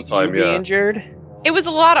 This one time, you be yeah. injured? It was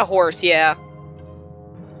a lot of horse, yeah.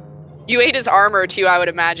 You ate his armor too, I would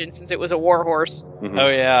imagine, since it was a war horse. Mhm. Oh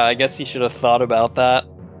yeah, I guess he should have thought about that.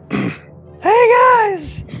 Hey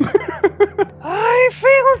guys! I'm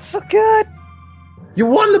feeling so good. You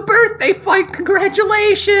won the birthday fight!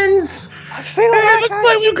 Congratulations! I'm feeling Hey, looks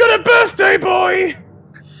like we've got a birthday boy.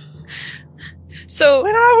 So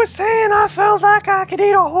When I was saying I felt like I could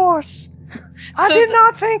eat a horse, I So did the-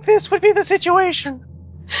 not think this would be the situation.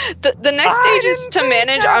 the next I stage is didn't to think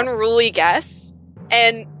manage that. unruly guests,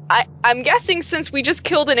 and I'm guessing since we just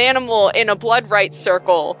killed an animal in a blood rites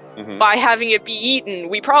circle Mhm. by having it be eaten,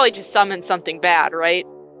 we probably just summoned something bad, right?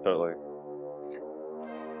 Totally.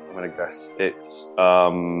 I'm gonna guess it's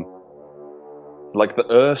like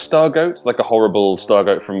the star goat, like a horrible star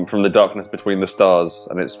goat from the darkness between the stars,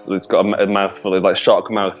 and it's got a mouth full of like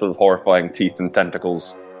shark mouth full of horrifying teeth and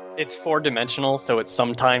tentacles. It's 4-dimensional, so it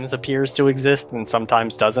sometimes appears to exist and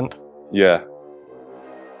sometimes doesn't. Yeah,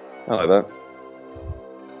 I like that.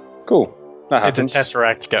 Cool. That It's a happens.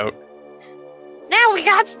 Tesseract goat. Now we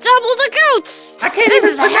got double the goats. I can't This even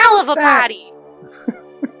is a hell of a pronounce that. party.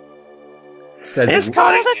 Says It's it.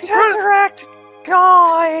 called The Tesseract!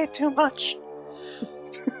 Oh, I ate too much.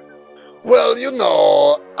 Well, you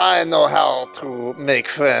know, I know how to make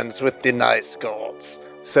friends with the nice gods,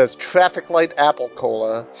 says Traffic Light Apple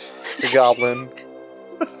Cola, the goblin,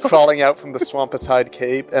 crawling out from the Swampus Hide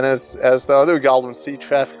Cape. And as the other goblins see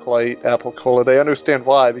Traffic Light Apple Cola, they understand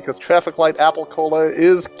why, because Traffic Light Apple Cola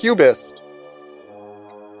is Cubist.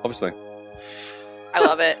 Obviously. I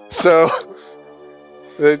love it. So,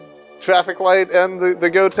 the Traffic Light and the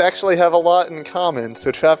goats actually have a lot in common.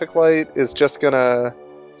 So Traffic Light is just gonna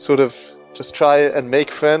sort of just try and make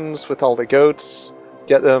friends with all the goats,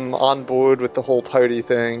 get them on board with the whole party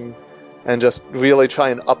thing, and just really try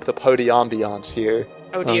and up the party ambiance here.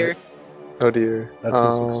 Oh dear. Oh dear. That's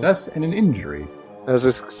a success and an injury. As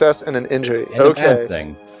a success and an injury. And okay. a bad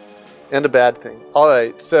thing. And a bad thing.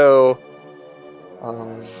 Alright, so...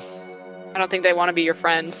 I don't think they want to be your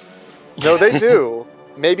friends. no, they do.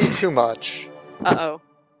 Maybe too much. Uh-oh.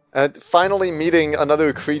 And finally meeting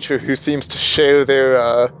another creature who seems to share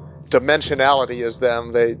their dimensionality as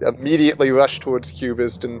them, they immediately rush towards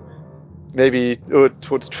Cubist and maybe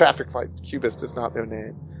towards Traffic Light. Cubist is not their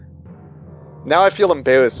name. Now I feel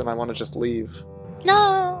embarrassed and I want to just leave.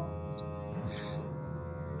 No.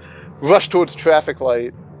 Rush towards Traffic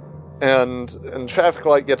Light, and Traffic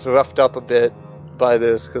Light gets roughed up a bit by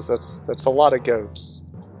this because that's a lot of goats.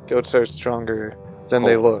 Goats are stronger than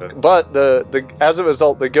they look, but the as a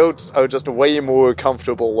result, the goats are just way more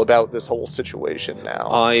comfortable about this whole situation now.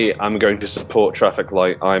 I am going to support Traffic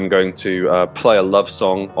Light. I'm going to play a love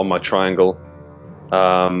song on my triangle.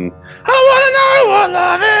 I wanna know what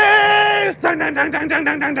love is! Dang, dang, dang, dang, dang,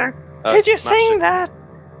 dang, dang, dang. Did you smash sing it. that?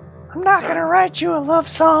 I'm not gonna write you a love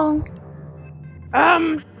song. How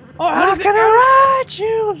I'm does it gonna go? write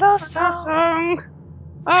you a love song. Song.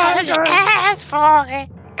 Cause you sorry. asked for it.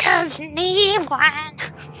 Cause you need one.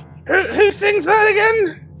 Who sings that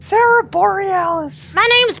again? Sarah Borealis. My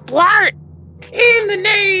name's Blart. In the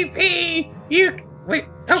Navy, you... Wait,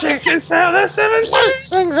 okay. Chicken sail the seven Blart seas.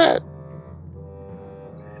 sings it.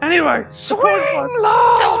 Anyway, Swing support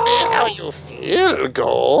low. Tell me how you feel,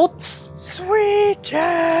 goats. Sweet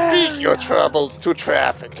jazz. Speak your troubles to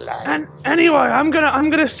Traffic Light. And anyway, I'm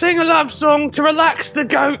gonna sing a love song to relax the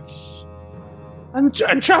goats, and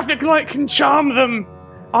Traffic Light can charm them.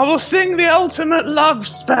 I will sing the ultimate love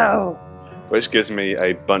spell. Which gives me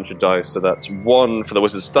a bunch of dice, so that's 1 for the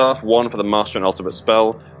Wizard's Staff, 1 for the Master and Ultimate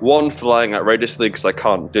Spell, 1 for lying outrageously because I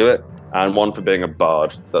can't do it, and 1 for being a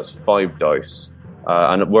bard. So that's 5 dice.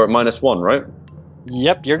 And we're at -1, right?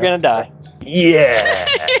 Yep, you're gonna die. Yeah!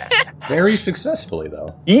 Very successfully,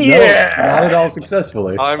 though. Yeah! No, not at all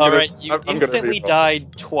successfully. I'm gonna, Alright, you I'm gonna instantly re-roll.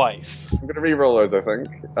 died twice. I'm gonna re-roll those, I think.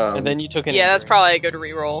 And then you took an Yeah, that's injury. probably a good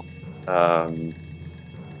reroll.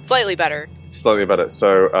 Slightly better. Slightly better.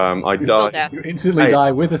 So I Still die. death. You instantly Hey.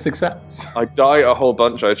 die with a success. I die a whole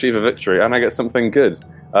bunch. I achieve a victory, and I get something good.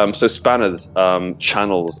 So Spanners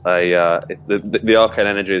channels it's the arcane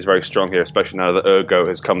energy is very strong here, especially now that Ergo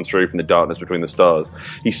has come through from the darkness between the stars.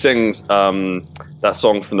 He sings that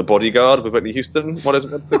song from The Bodyguard with Whitney Houston. What's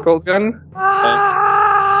it called again?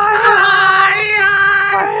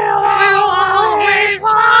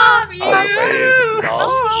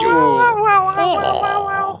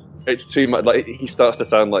 It's too much. Like he starts to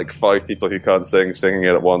sound like 5 people who can't sing singing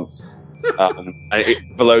it at once. And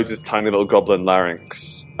it belows his tiny little goblin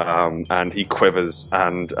larynx, and he quivers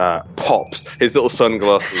and pops his little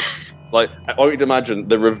sunglasses. Like I want you to imagine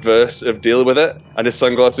the reverse of deal with it, and his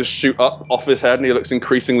sunglasses shoot up off his head, and he looks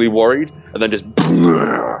increasingly worried, and then just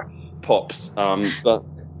pops. But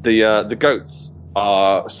the goats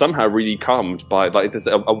are somehow really calmed by like there's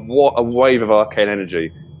a wave of arcane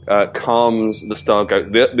energy. Calms the star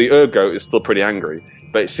goat. The goat is still pretty angry,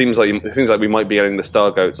 but it seems like we might be getting the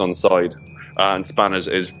star goats on side, and Spanners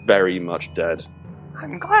is very much dead.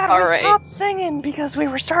 I'm glad All we right. stopped singing because we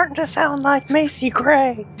were starting to sound like Macy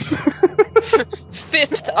Gray.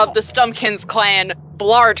 fifth of the Stumpkins clan,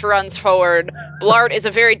 Blart, runs forward. Blart is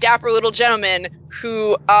a very dapper little gentleman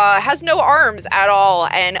who has no arms at all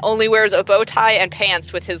and only wears a bow tie and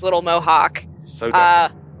pants with his little mohawk. So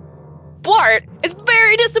dumb. Blart is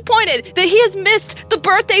very disappointed that he has missed the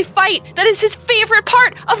birthday fight. That is his favorite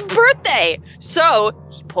part of birthday. So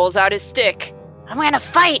he pulls out his stick. I'm gonna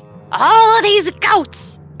fight all of these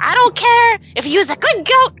goats. I don't care if you's a good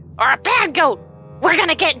goat or a bad goat. We're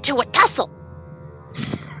gonna get into a tussle.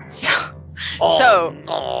 So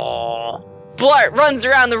Blart runs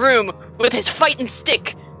around the room with his fighting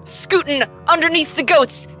stick, scooting underneath the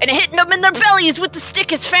goats and hitting them in their bellies with the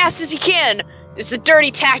stick as fast as he can. It's a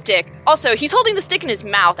dirty tactic. Also, he's holding the stick in his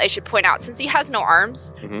mouth, I should point out, since he has no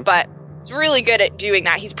arms. But he's really good at doing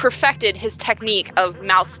that. He's perfected his technique of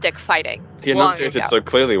mouth stick fighting. He enunciated so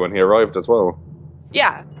clearly when he arrived as well.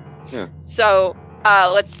 Yeah. So,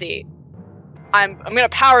 let's see. I'm gonna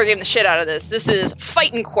power game the shit out of this. This is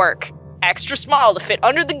Fightin' Quirk. Extra small to fit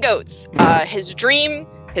under the goats. His dream,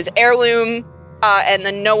 his heirloom, and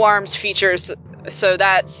the no arms features. So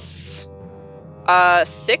that's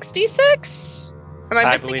 66? Am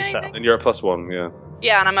I missing believe so. anything? And you're at +1, yeah.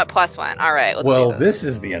 Yeah, and I'm at +1. All right, let's do this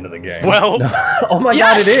is the end of the game. Well, oh my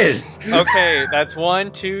god, it is. Okay, that's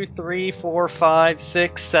 1, 2, 3, 4, 5,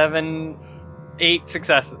 6, 7, 8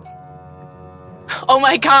 successes. Oh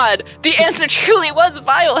my god, the answer truly was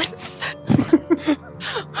violence.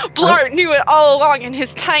 Blart knew it all along in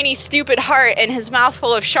his tiny, stupid heart and his mouth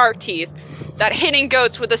full of shark teeth that hitting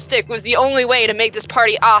goats with a stick was the only way to make this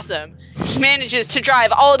party awesome. He manages to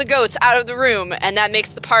drive all of the goats out of the room, and that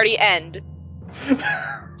makes the party end.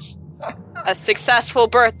 A successful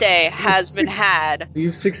birthday has been had.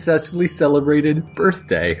 We've successfully celebrated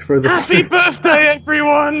birthday for the Happy birthday,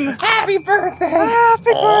 everyone! Happy birthday!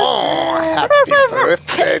 Happy Happy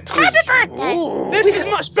birthday to Happy you. birthday! This is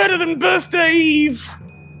much better than Birthday Eve.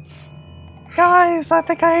 Guys, I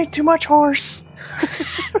think I ate too much horse.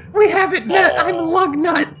 We haven't met. I'm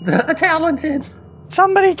Lugnut, the talented.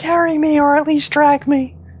 Somebody carry me, or at least drag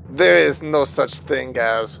me. There is no such thing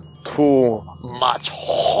as too much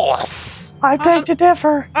horse. I beg to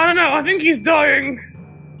differ. I don't know, I think he's dying.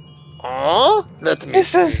 Oh, let me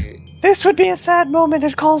see. This would be a sad moment.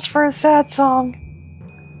 It calls for a sad song.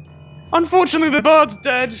 Unfortunately, the bird's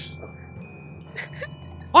dead.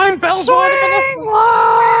 I'm Belvoir. Swing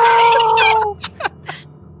low,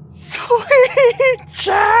 sweet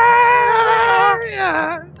chariot,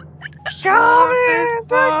 coming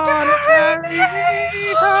to carry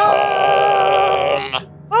me home.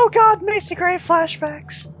 Oh God, Macy Gray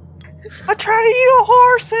flashbacks. I tried to eat a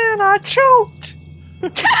horse and I choked.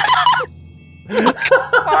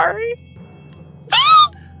 Sorry.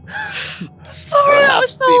 Sorry, that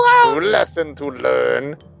was Perhaps so the loud. true lesson to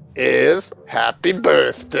learn is happy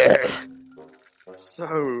birthday.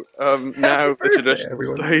 So, now the traditional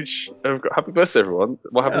stage of Happy Birthday, everyone.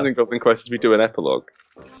 What happens in Goblin Quest is we do an epilogue.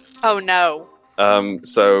 Oh no.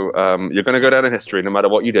 You're going to go down in history. No matter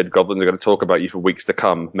what you did, goblins are going to talk about you for weeks to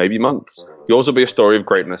come, maybe months. Yours will be a story of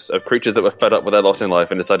greatness, of creatures that were fed up with their lot in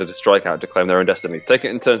life and decided to strike out to claim their own destiny. Take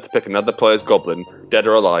it in turn to pick another player's goblin, dead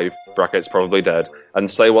or alive, brackets probably dead, and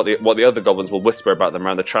say what the other goblins will whisper about them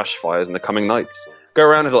around the trash fires in the coming nights. Go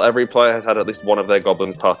around until every player has had at least one of their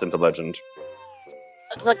goblins pass into legend.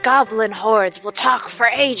 The goblin hordes will talk for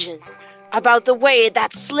ages about the way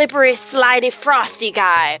that slippery, slidey, frosty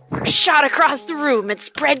guy shot across the room and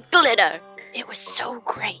spread glitter. It was so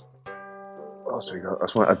great. Also,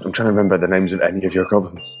 I'm trying to remember the names of any of your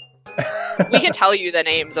goblins. We can tell you the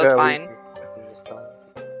names, that's fine.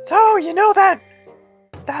 So, you know that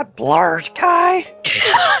Blart guy?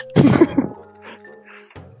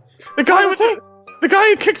 The guy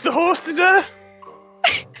who kicked the horse to death?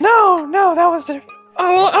 No, that was it.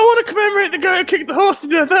 Oh, well, I want to commemorate the guy who kicked the horse to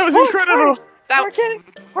death. That was incredible. That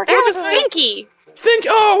was a Stinky.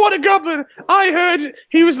 Oh, what a goblin. I heard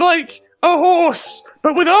he was like a horse,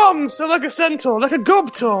 but with arms, so like a centaur, like a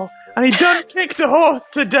gobtor. And he done kicked a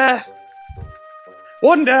horse to death.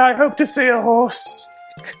 One day I hope to see a horse.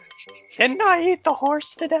 Didn't I eat the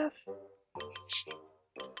horse to death?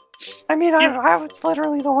 I mean, I was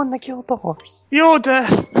literally the one that killed the horse. You're dead.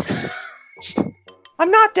 I'm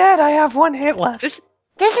not dead, I have one hit left. This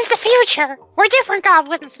is the future. We're different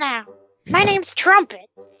goblins now. My name's Trumpet.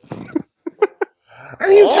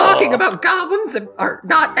 Are you talking about goblins that are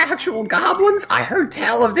not actual goblins? I heard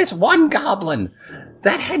tell of this one goblin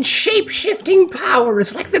that had shape-shifting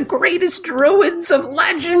powers like the greatest druids of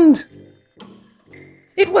legend.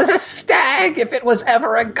 It was a stag if it was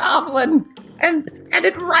ever a goblin, and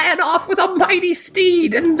it ran off with a mighty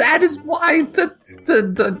steed, and that is why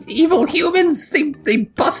the evil humans, they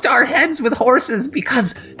bust our heads with horses,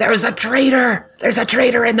 because there's a traitor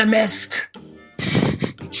in the mist.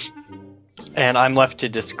 And I'm left to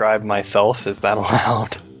describe myself. Is that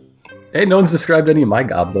allowed? Hey, no one's described any of my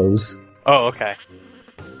goblos. Oh, okay.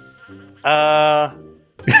 Yeah,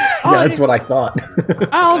 that's what I thought.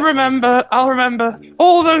 I'll remember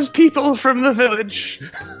all those people from the village.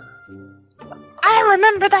 I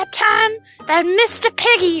remember that time that Mr.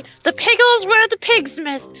 Piggy, the Pigglesworth the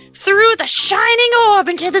Pigsmith, threw the shining orb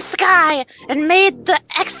into the sky and made the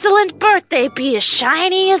excellent birthday be as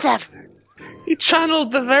shiny as ever. He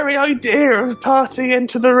channeled the very idea of party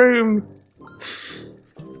into the room.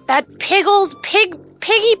 That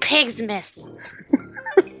Piggy Pigsmith.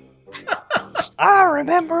 I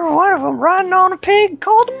remember one of them riding on a pig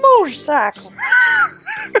called a motorcycle.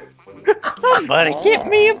 Somebody get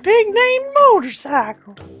me a pig named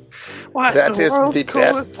Motorcycle. Why, That is world's the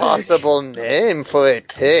coolest best pig. possible name for a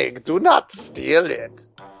pig. Do not steal it.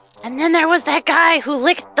 And then there was that guy who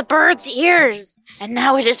licked the bird's ears. And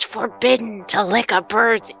now it is forbidden to lick a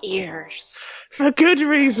bird's ears. For good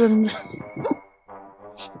reason.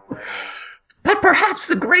 But perhaps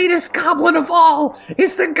the greatest goblin of all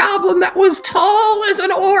is the goblin that was tall as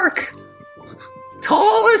an orc.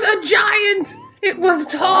 Tall as a giant. It was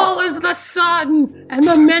tall as the sun, and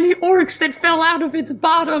the many orcs that fell out of its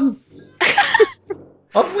bottom,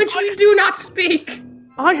 of which we do not speak.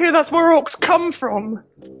 I hear that's where orcs come from.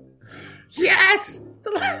 Yes,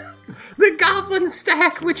 the goblin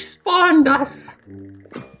stack which spawned us.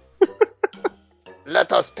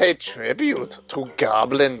 Let us pay tribute to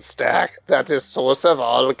Goblin Stack, that is source of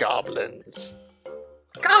all goblins.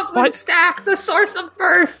 Goblin What? stack, the source of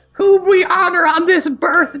birth, whom we honor on this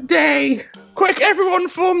birthday. Quick, everyone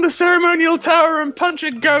form the ceremonial tower and punch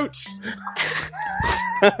a goat.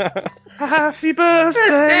 Happy birthday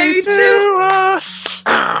Birthday to us.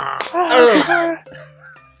 Happy birthday.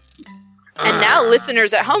 And now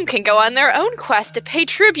listeners at home can go on their own quest to pay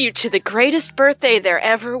tribute to the greatest birthday there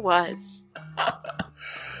ever was.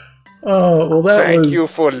 Oh, well, that Thank was... you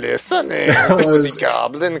for listening to the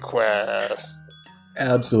Goblin Quest.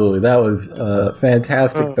 Absolutely, that was a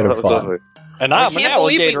fantastic bit That of was fun. lovely. And I'm an can't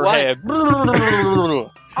believe we alligator won. head.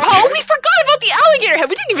 Oh, we forgot about the alligator head.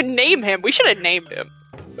 We didn't even name him. We should have named him.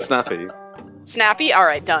 Snappy. Snappy?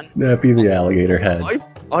 Alright, done. Snappy the alligator head.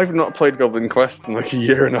 I've not played Goblin Quest in like a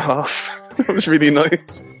year and a half. It was really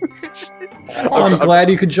nice. Oh, I'm glad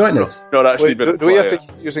you could join us. Not actually Wait, been do we have to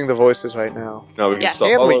player. keep using the voices right now? No, we can Yes. stop.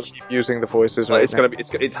 Can we Oh, keep using the voices well, right it's now? gonna be.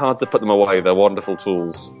 It's hard to put them away. They're wonderful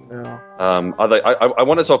tools. No. I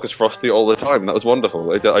want to talk as Frosty all the time. That was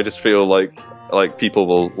wonderful. I just feel like people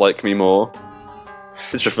will like me more.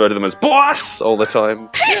 Just refer to them as boss all the time.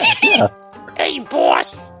 Hey,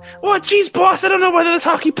 boss! Oh, jeez, boss, I don't know whether this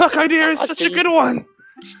hockey puck idea is such a good one.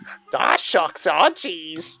 Ah, shucks, ah,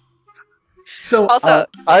 jeez. So, Also,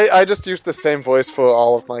 I just used the same voice for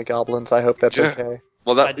all of my goblins. I hope that's Yeah. okay.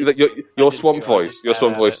 Well, I did- your swamp voice,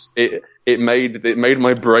 it made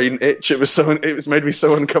my brain itch. It made me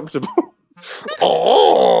so uncomfortable.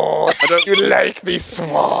 Oh, you like the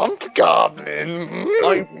swamp goblin?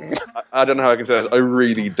 I don't know how I can say this. I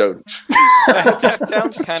really don't. That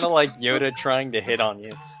sounds kind of like Yoda trying to hit on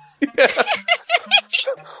you.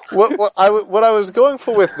 What I was going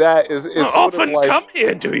for with that is sort Often of like come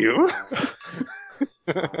here, do you?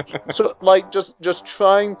 so like just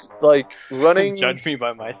trying to, like running Judge me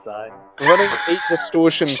by my size. 8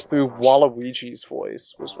 distortions through Waluigi's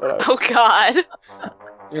voice was what I was. oh god.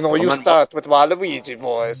 You know, you start with Waluigi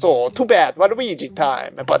voice. Oh, too bad, Waluigi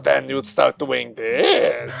time. But then you start doing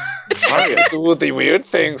this. Do the weird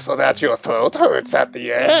thing so that your throat hurts at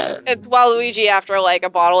the end. It's Waluigi after like a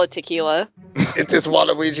bottle of tequila. It is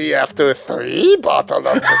Waluigi after 3 bottles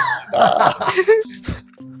of tequila.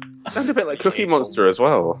 Sound a bit like Cookie Monster as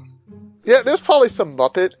well. Yeah, there's probably some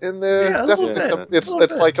Muppet in there. Yeah, a Definitely little some. bit.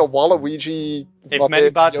 It's like a Waluigi. If Muppet,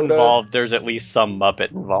 Medibot's Yoda. involved, there's at least some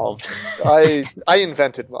Muppet involved. I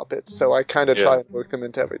invented Muppets, so I kind of Yeah. try and work them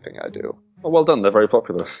into everything I do. Well done. They're very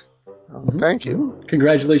popular. Thank you.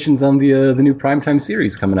 Congratulations on the new primetime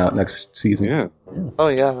series coming out next season. Yeah. Oh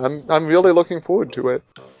yeah, I'm really looking forward to it.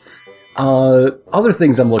 Other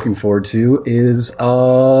things I'm looking forward to is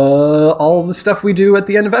all the stuff we do at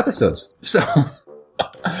the end of episodes. So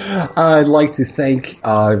I'd like to thank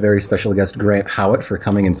our very special guest Grant Howitt for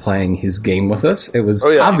coming and playing his game with us. It was Oh,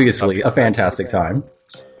 yeah. obviously a fantastic time.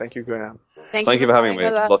 Thank you, Graham. Thank you for having me.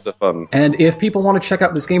 playing with It's lots us. of fun. And if people want to check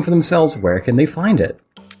out this game for themselves, where can they find it?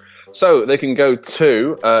 So they can go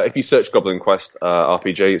to, if you search Goblin Quest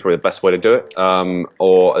RPG, it's probably the best way to do it.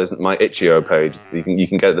 Or there's my itch.io page. So you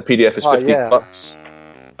can get it. The PDF is $50.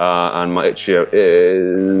 And my itch.io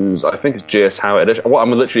is, I think it's GS Howard edition. What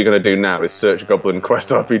I'm literally going to do now is search Goblin Quest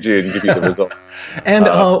RPG and give you the result. And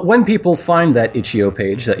when people find that itch.io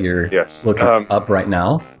page that you're looking up right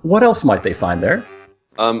now, what else might they find there?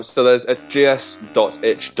 So it's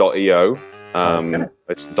gs.itch.io.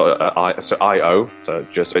 It's .io, so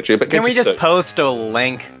just itch.io. But can we just post a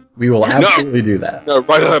link? We will absolutely do that. No,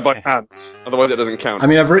 write it out by hand. Otherwise, it doesn't count. I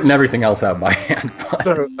mean, I've written everything else out by hand.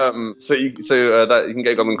 So you can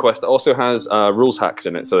get Goblin Quest. It also has rules hacks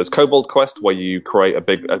in it. So there's Kobold Quest, where you create a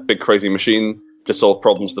big crazy machine to solve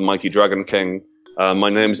problems for the mighty Dragon King. My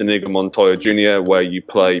Name's Inigo Montoya Jr., where you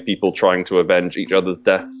play people trying to avenge each other's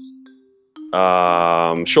deaths.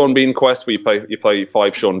 Sean Bean Quest, where you play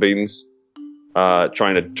 5 Sean Beans,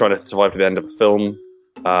 trying to survive to the end of a film.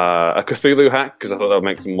 A Cthulhu hack, because I thought that would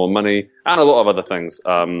make some more money, and a lot of other things.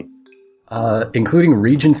 Including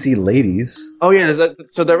Regency Ladies. Oh yeah,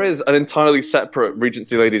 so there is an entirely separate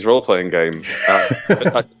Regency Ladies role-playing game.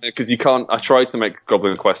 Because you can't. I tried to make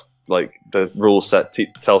Goblin Quest like the rule set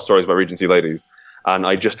tell stories about Regency Ladies, and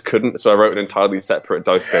I just couldn't. So I wrote an entirely separate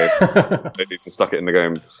dice game and stuck it in the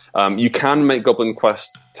game. You can make Goblin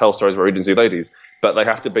Quest tell stories about Regency Ladies, but they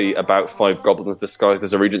have to be about 5 goblins disguised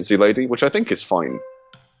as a Regency lady, which I think is fine.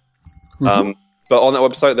 But on that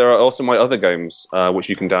website, there are also my other games, which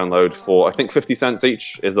you can download for, I think 50 cents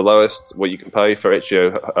each is the lowest what you can pay for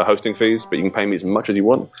itch.io hosting fees, but you can pay me as much as you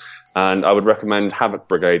want. And I would recommend Havoc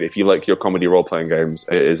Brigade if you like your comedy role-playing games.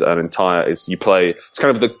 It is it's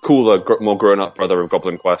kind of the cooler, more grown-up brother of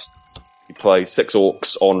Goblin Quest. You play 6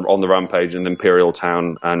 orcs on the rampage in an Imperial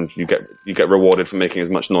town, and you get rewarded for making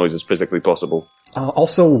as much noise as physically possible.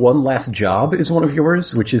 Also, One Last Job is one of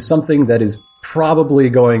yours, which is something that is probably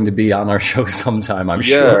going to be on our show sometime, I'm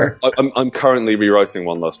sure. I'm currently rewriting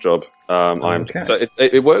One Last Job. So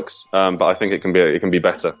it works, but I think it can be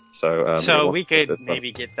better. So we could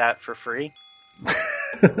maybe get that for free.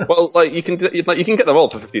 Well, you can get them all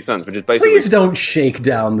for 50 cents, which is basically. Please don't shake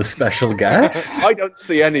down the special guests. I don't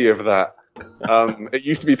see any of that. It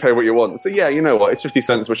used to be pay what you want. So yeah, you know what? It's 50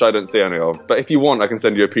 cents, which I don't see any of. But if you want, I can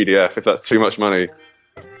send you a PDF if that's too much money.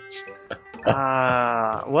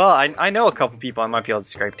 Well, I know a couple people I might be able to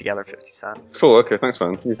scrape together 50 cents. Cool, okay, thanks,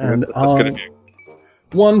 man. That's good of you.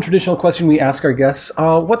 One traditional question we ask our guests,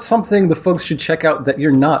 what's something the folks should check out that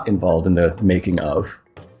you're not involved in the making of?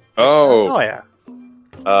 Oh yeah.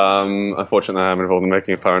 Unfortunately, I'm involved in the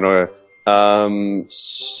making of Paranoia.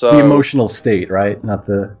 So the emotional state, right? Not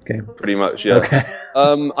the game. Pretty much, yeah. Okay.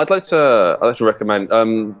 I'd like to recommend. I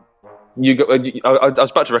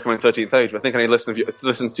was about to recommend 13th Age, but I think any listener who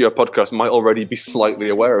listens to your podcast might already be slightly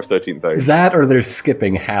aware of 13th Age. That, or they're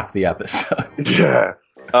skipping half the episode. Yeah.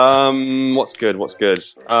 What's good?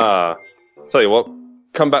 Tell you what,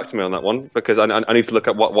 come back to me on that one, because I need to look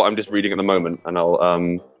at what I'm just reading at the moment, and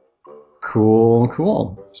I'll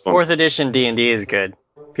Cool. respond. 4th edition D&D is good.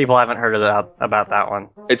 People haven't heard about that one.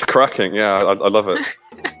 It's cracking, yeah, I love it.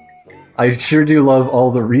 I sure do love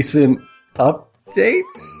all the recent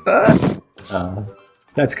updates.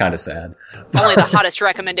 That's kind of sad. Only the hottest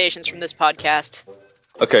recommendations from this podcast.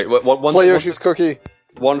 Okay, Play Yoshi's Cookie.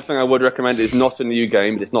 One thing I would recommend is not a new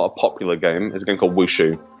game, but it's not a popular game. It's a game called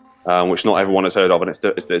Wushu, which not everyone has heard of, and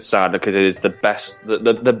it's sad because it is the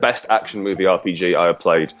best action movie RPG I have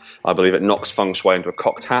played. I believe it knocks feng shui into a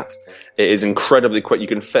cocked hat. It is incredibly quick. You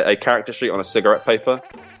can fit a character sheet on a cigarette paper.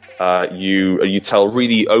 You tell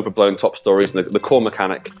really overblown top stories, and the core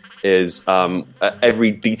mechanic is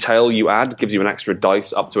every detail you add gives you an extra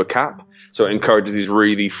dice up to a cap. So it encourages these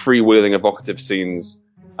really freewheeling, evocative scenes.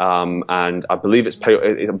 And I believe it's pay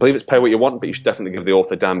what you want, but you should definitely give the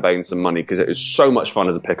author Dan Bain some money because it is so much fun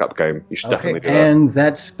as a pickup game. You should definitely do that. And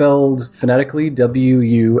that's spelled phonetically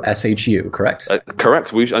Wushu, correct? Correct.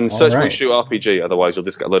 Search Wushu RPG, otherwise you'll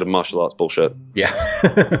just get a load of martial arts bullshit.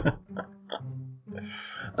 Yeah.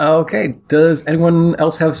 Okay. Does anyone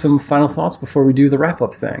else have some final thoughts before we do the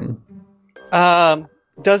wrap-up thing?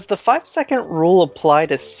 Does the 5-second rule apply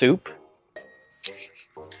to soup?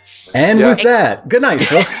 And with that, good night,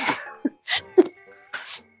 folks.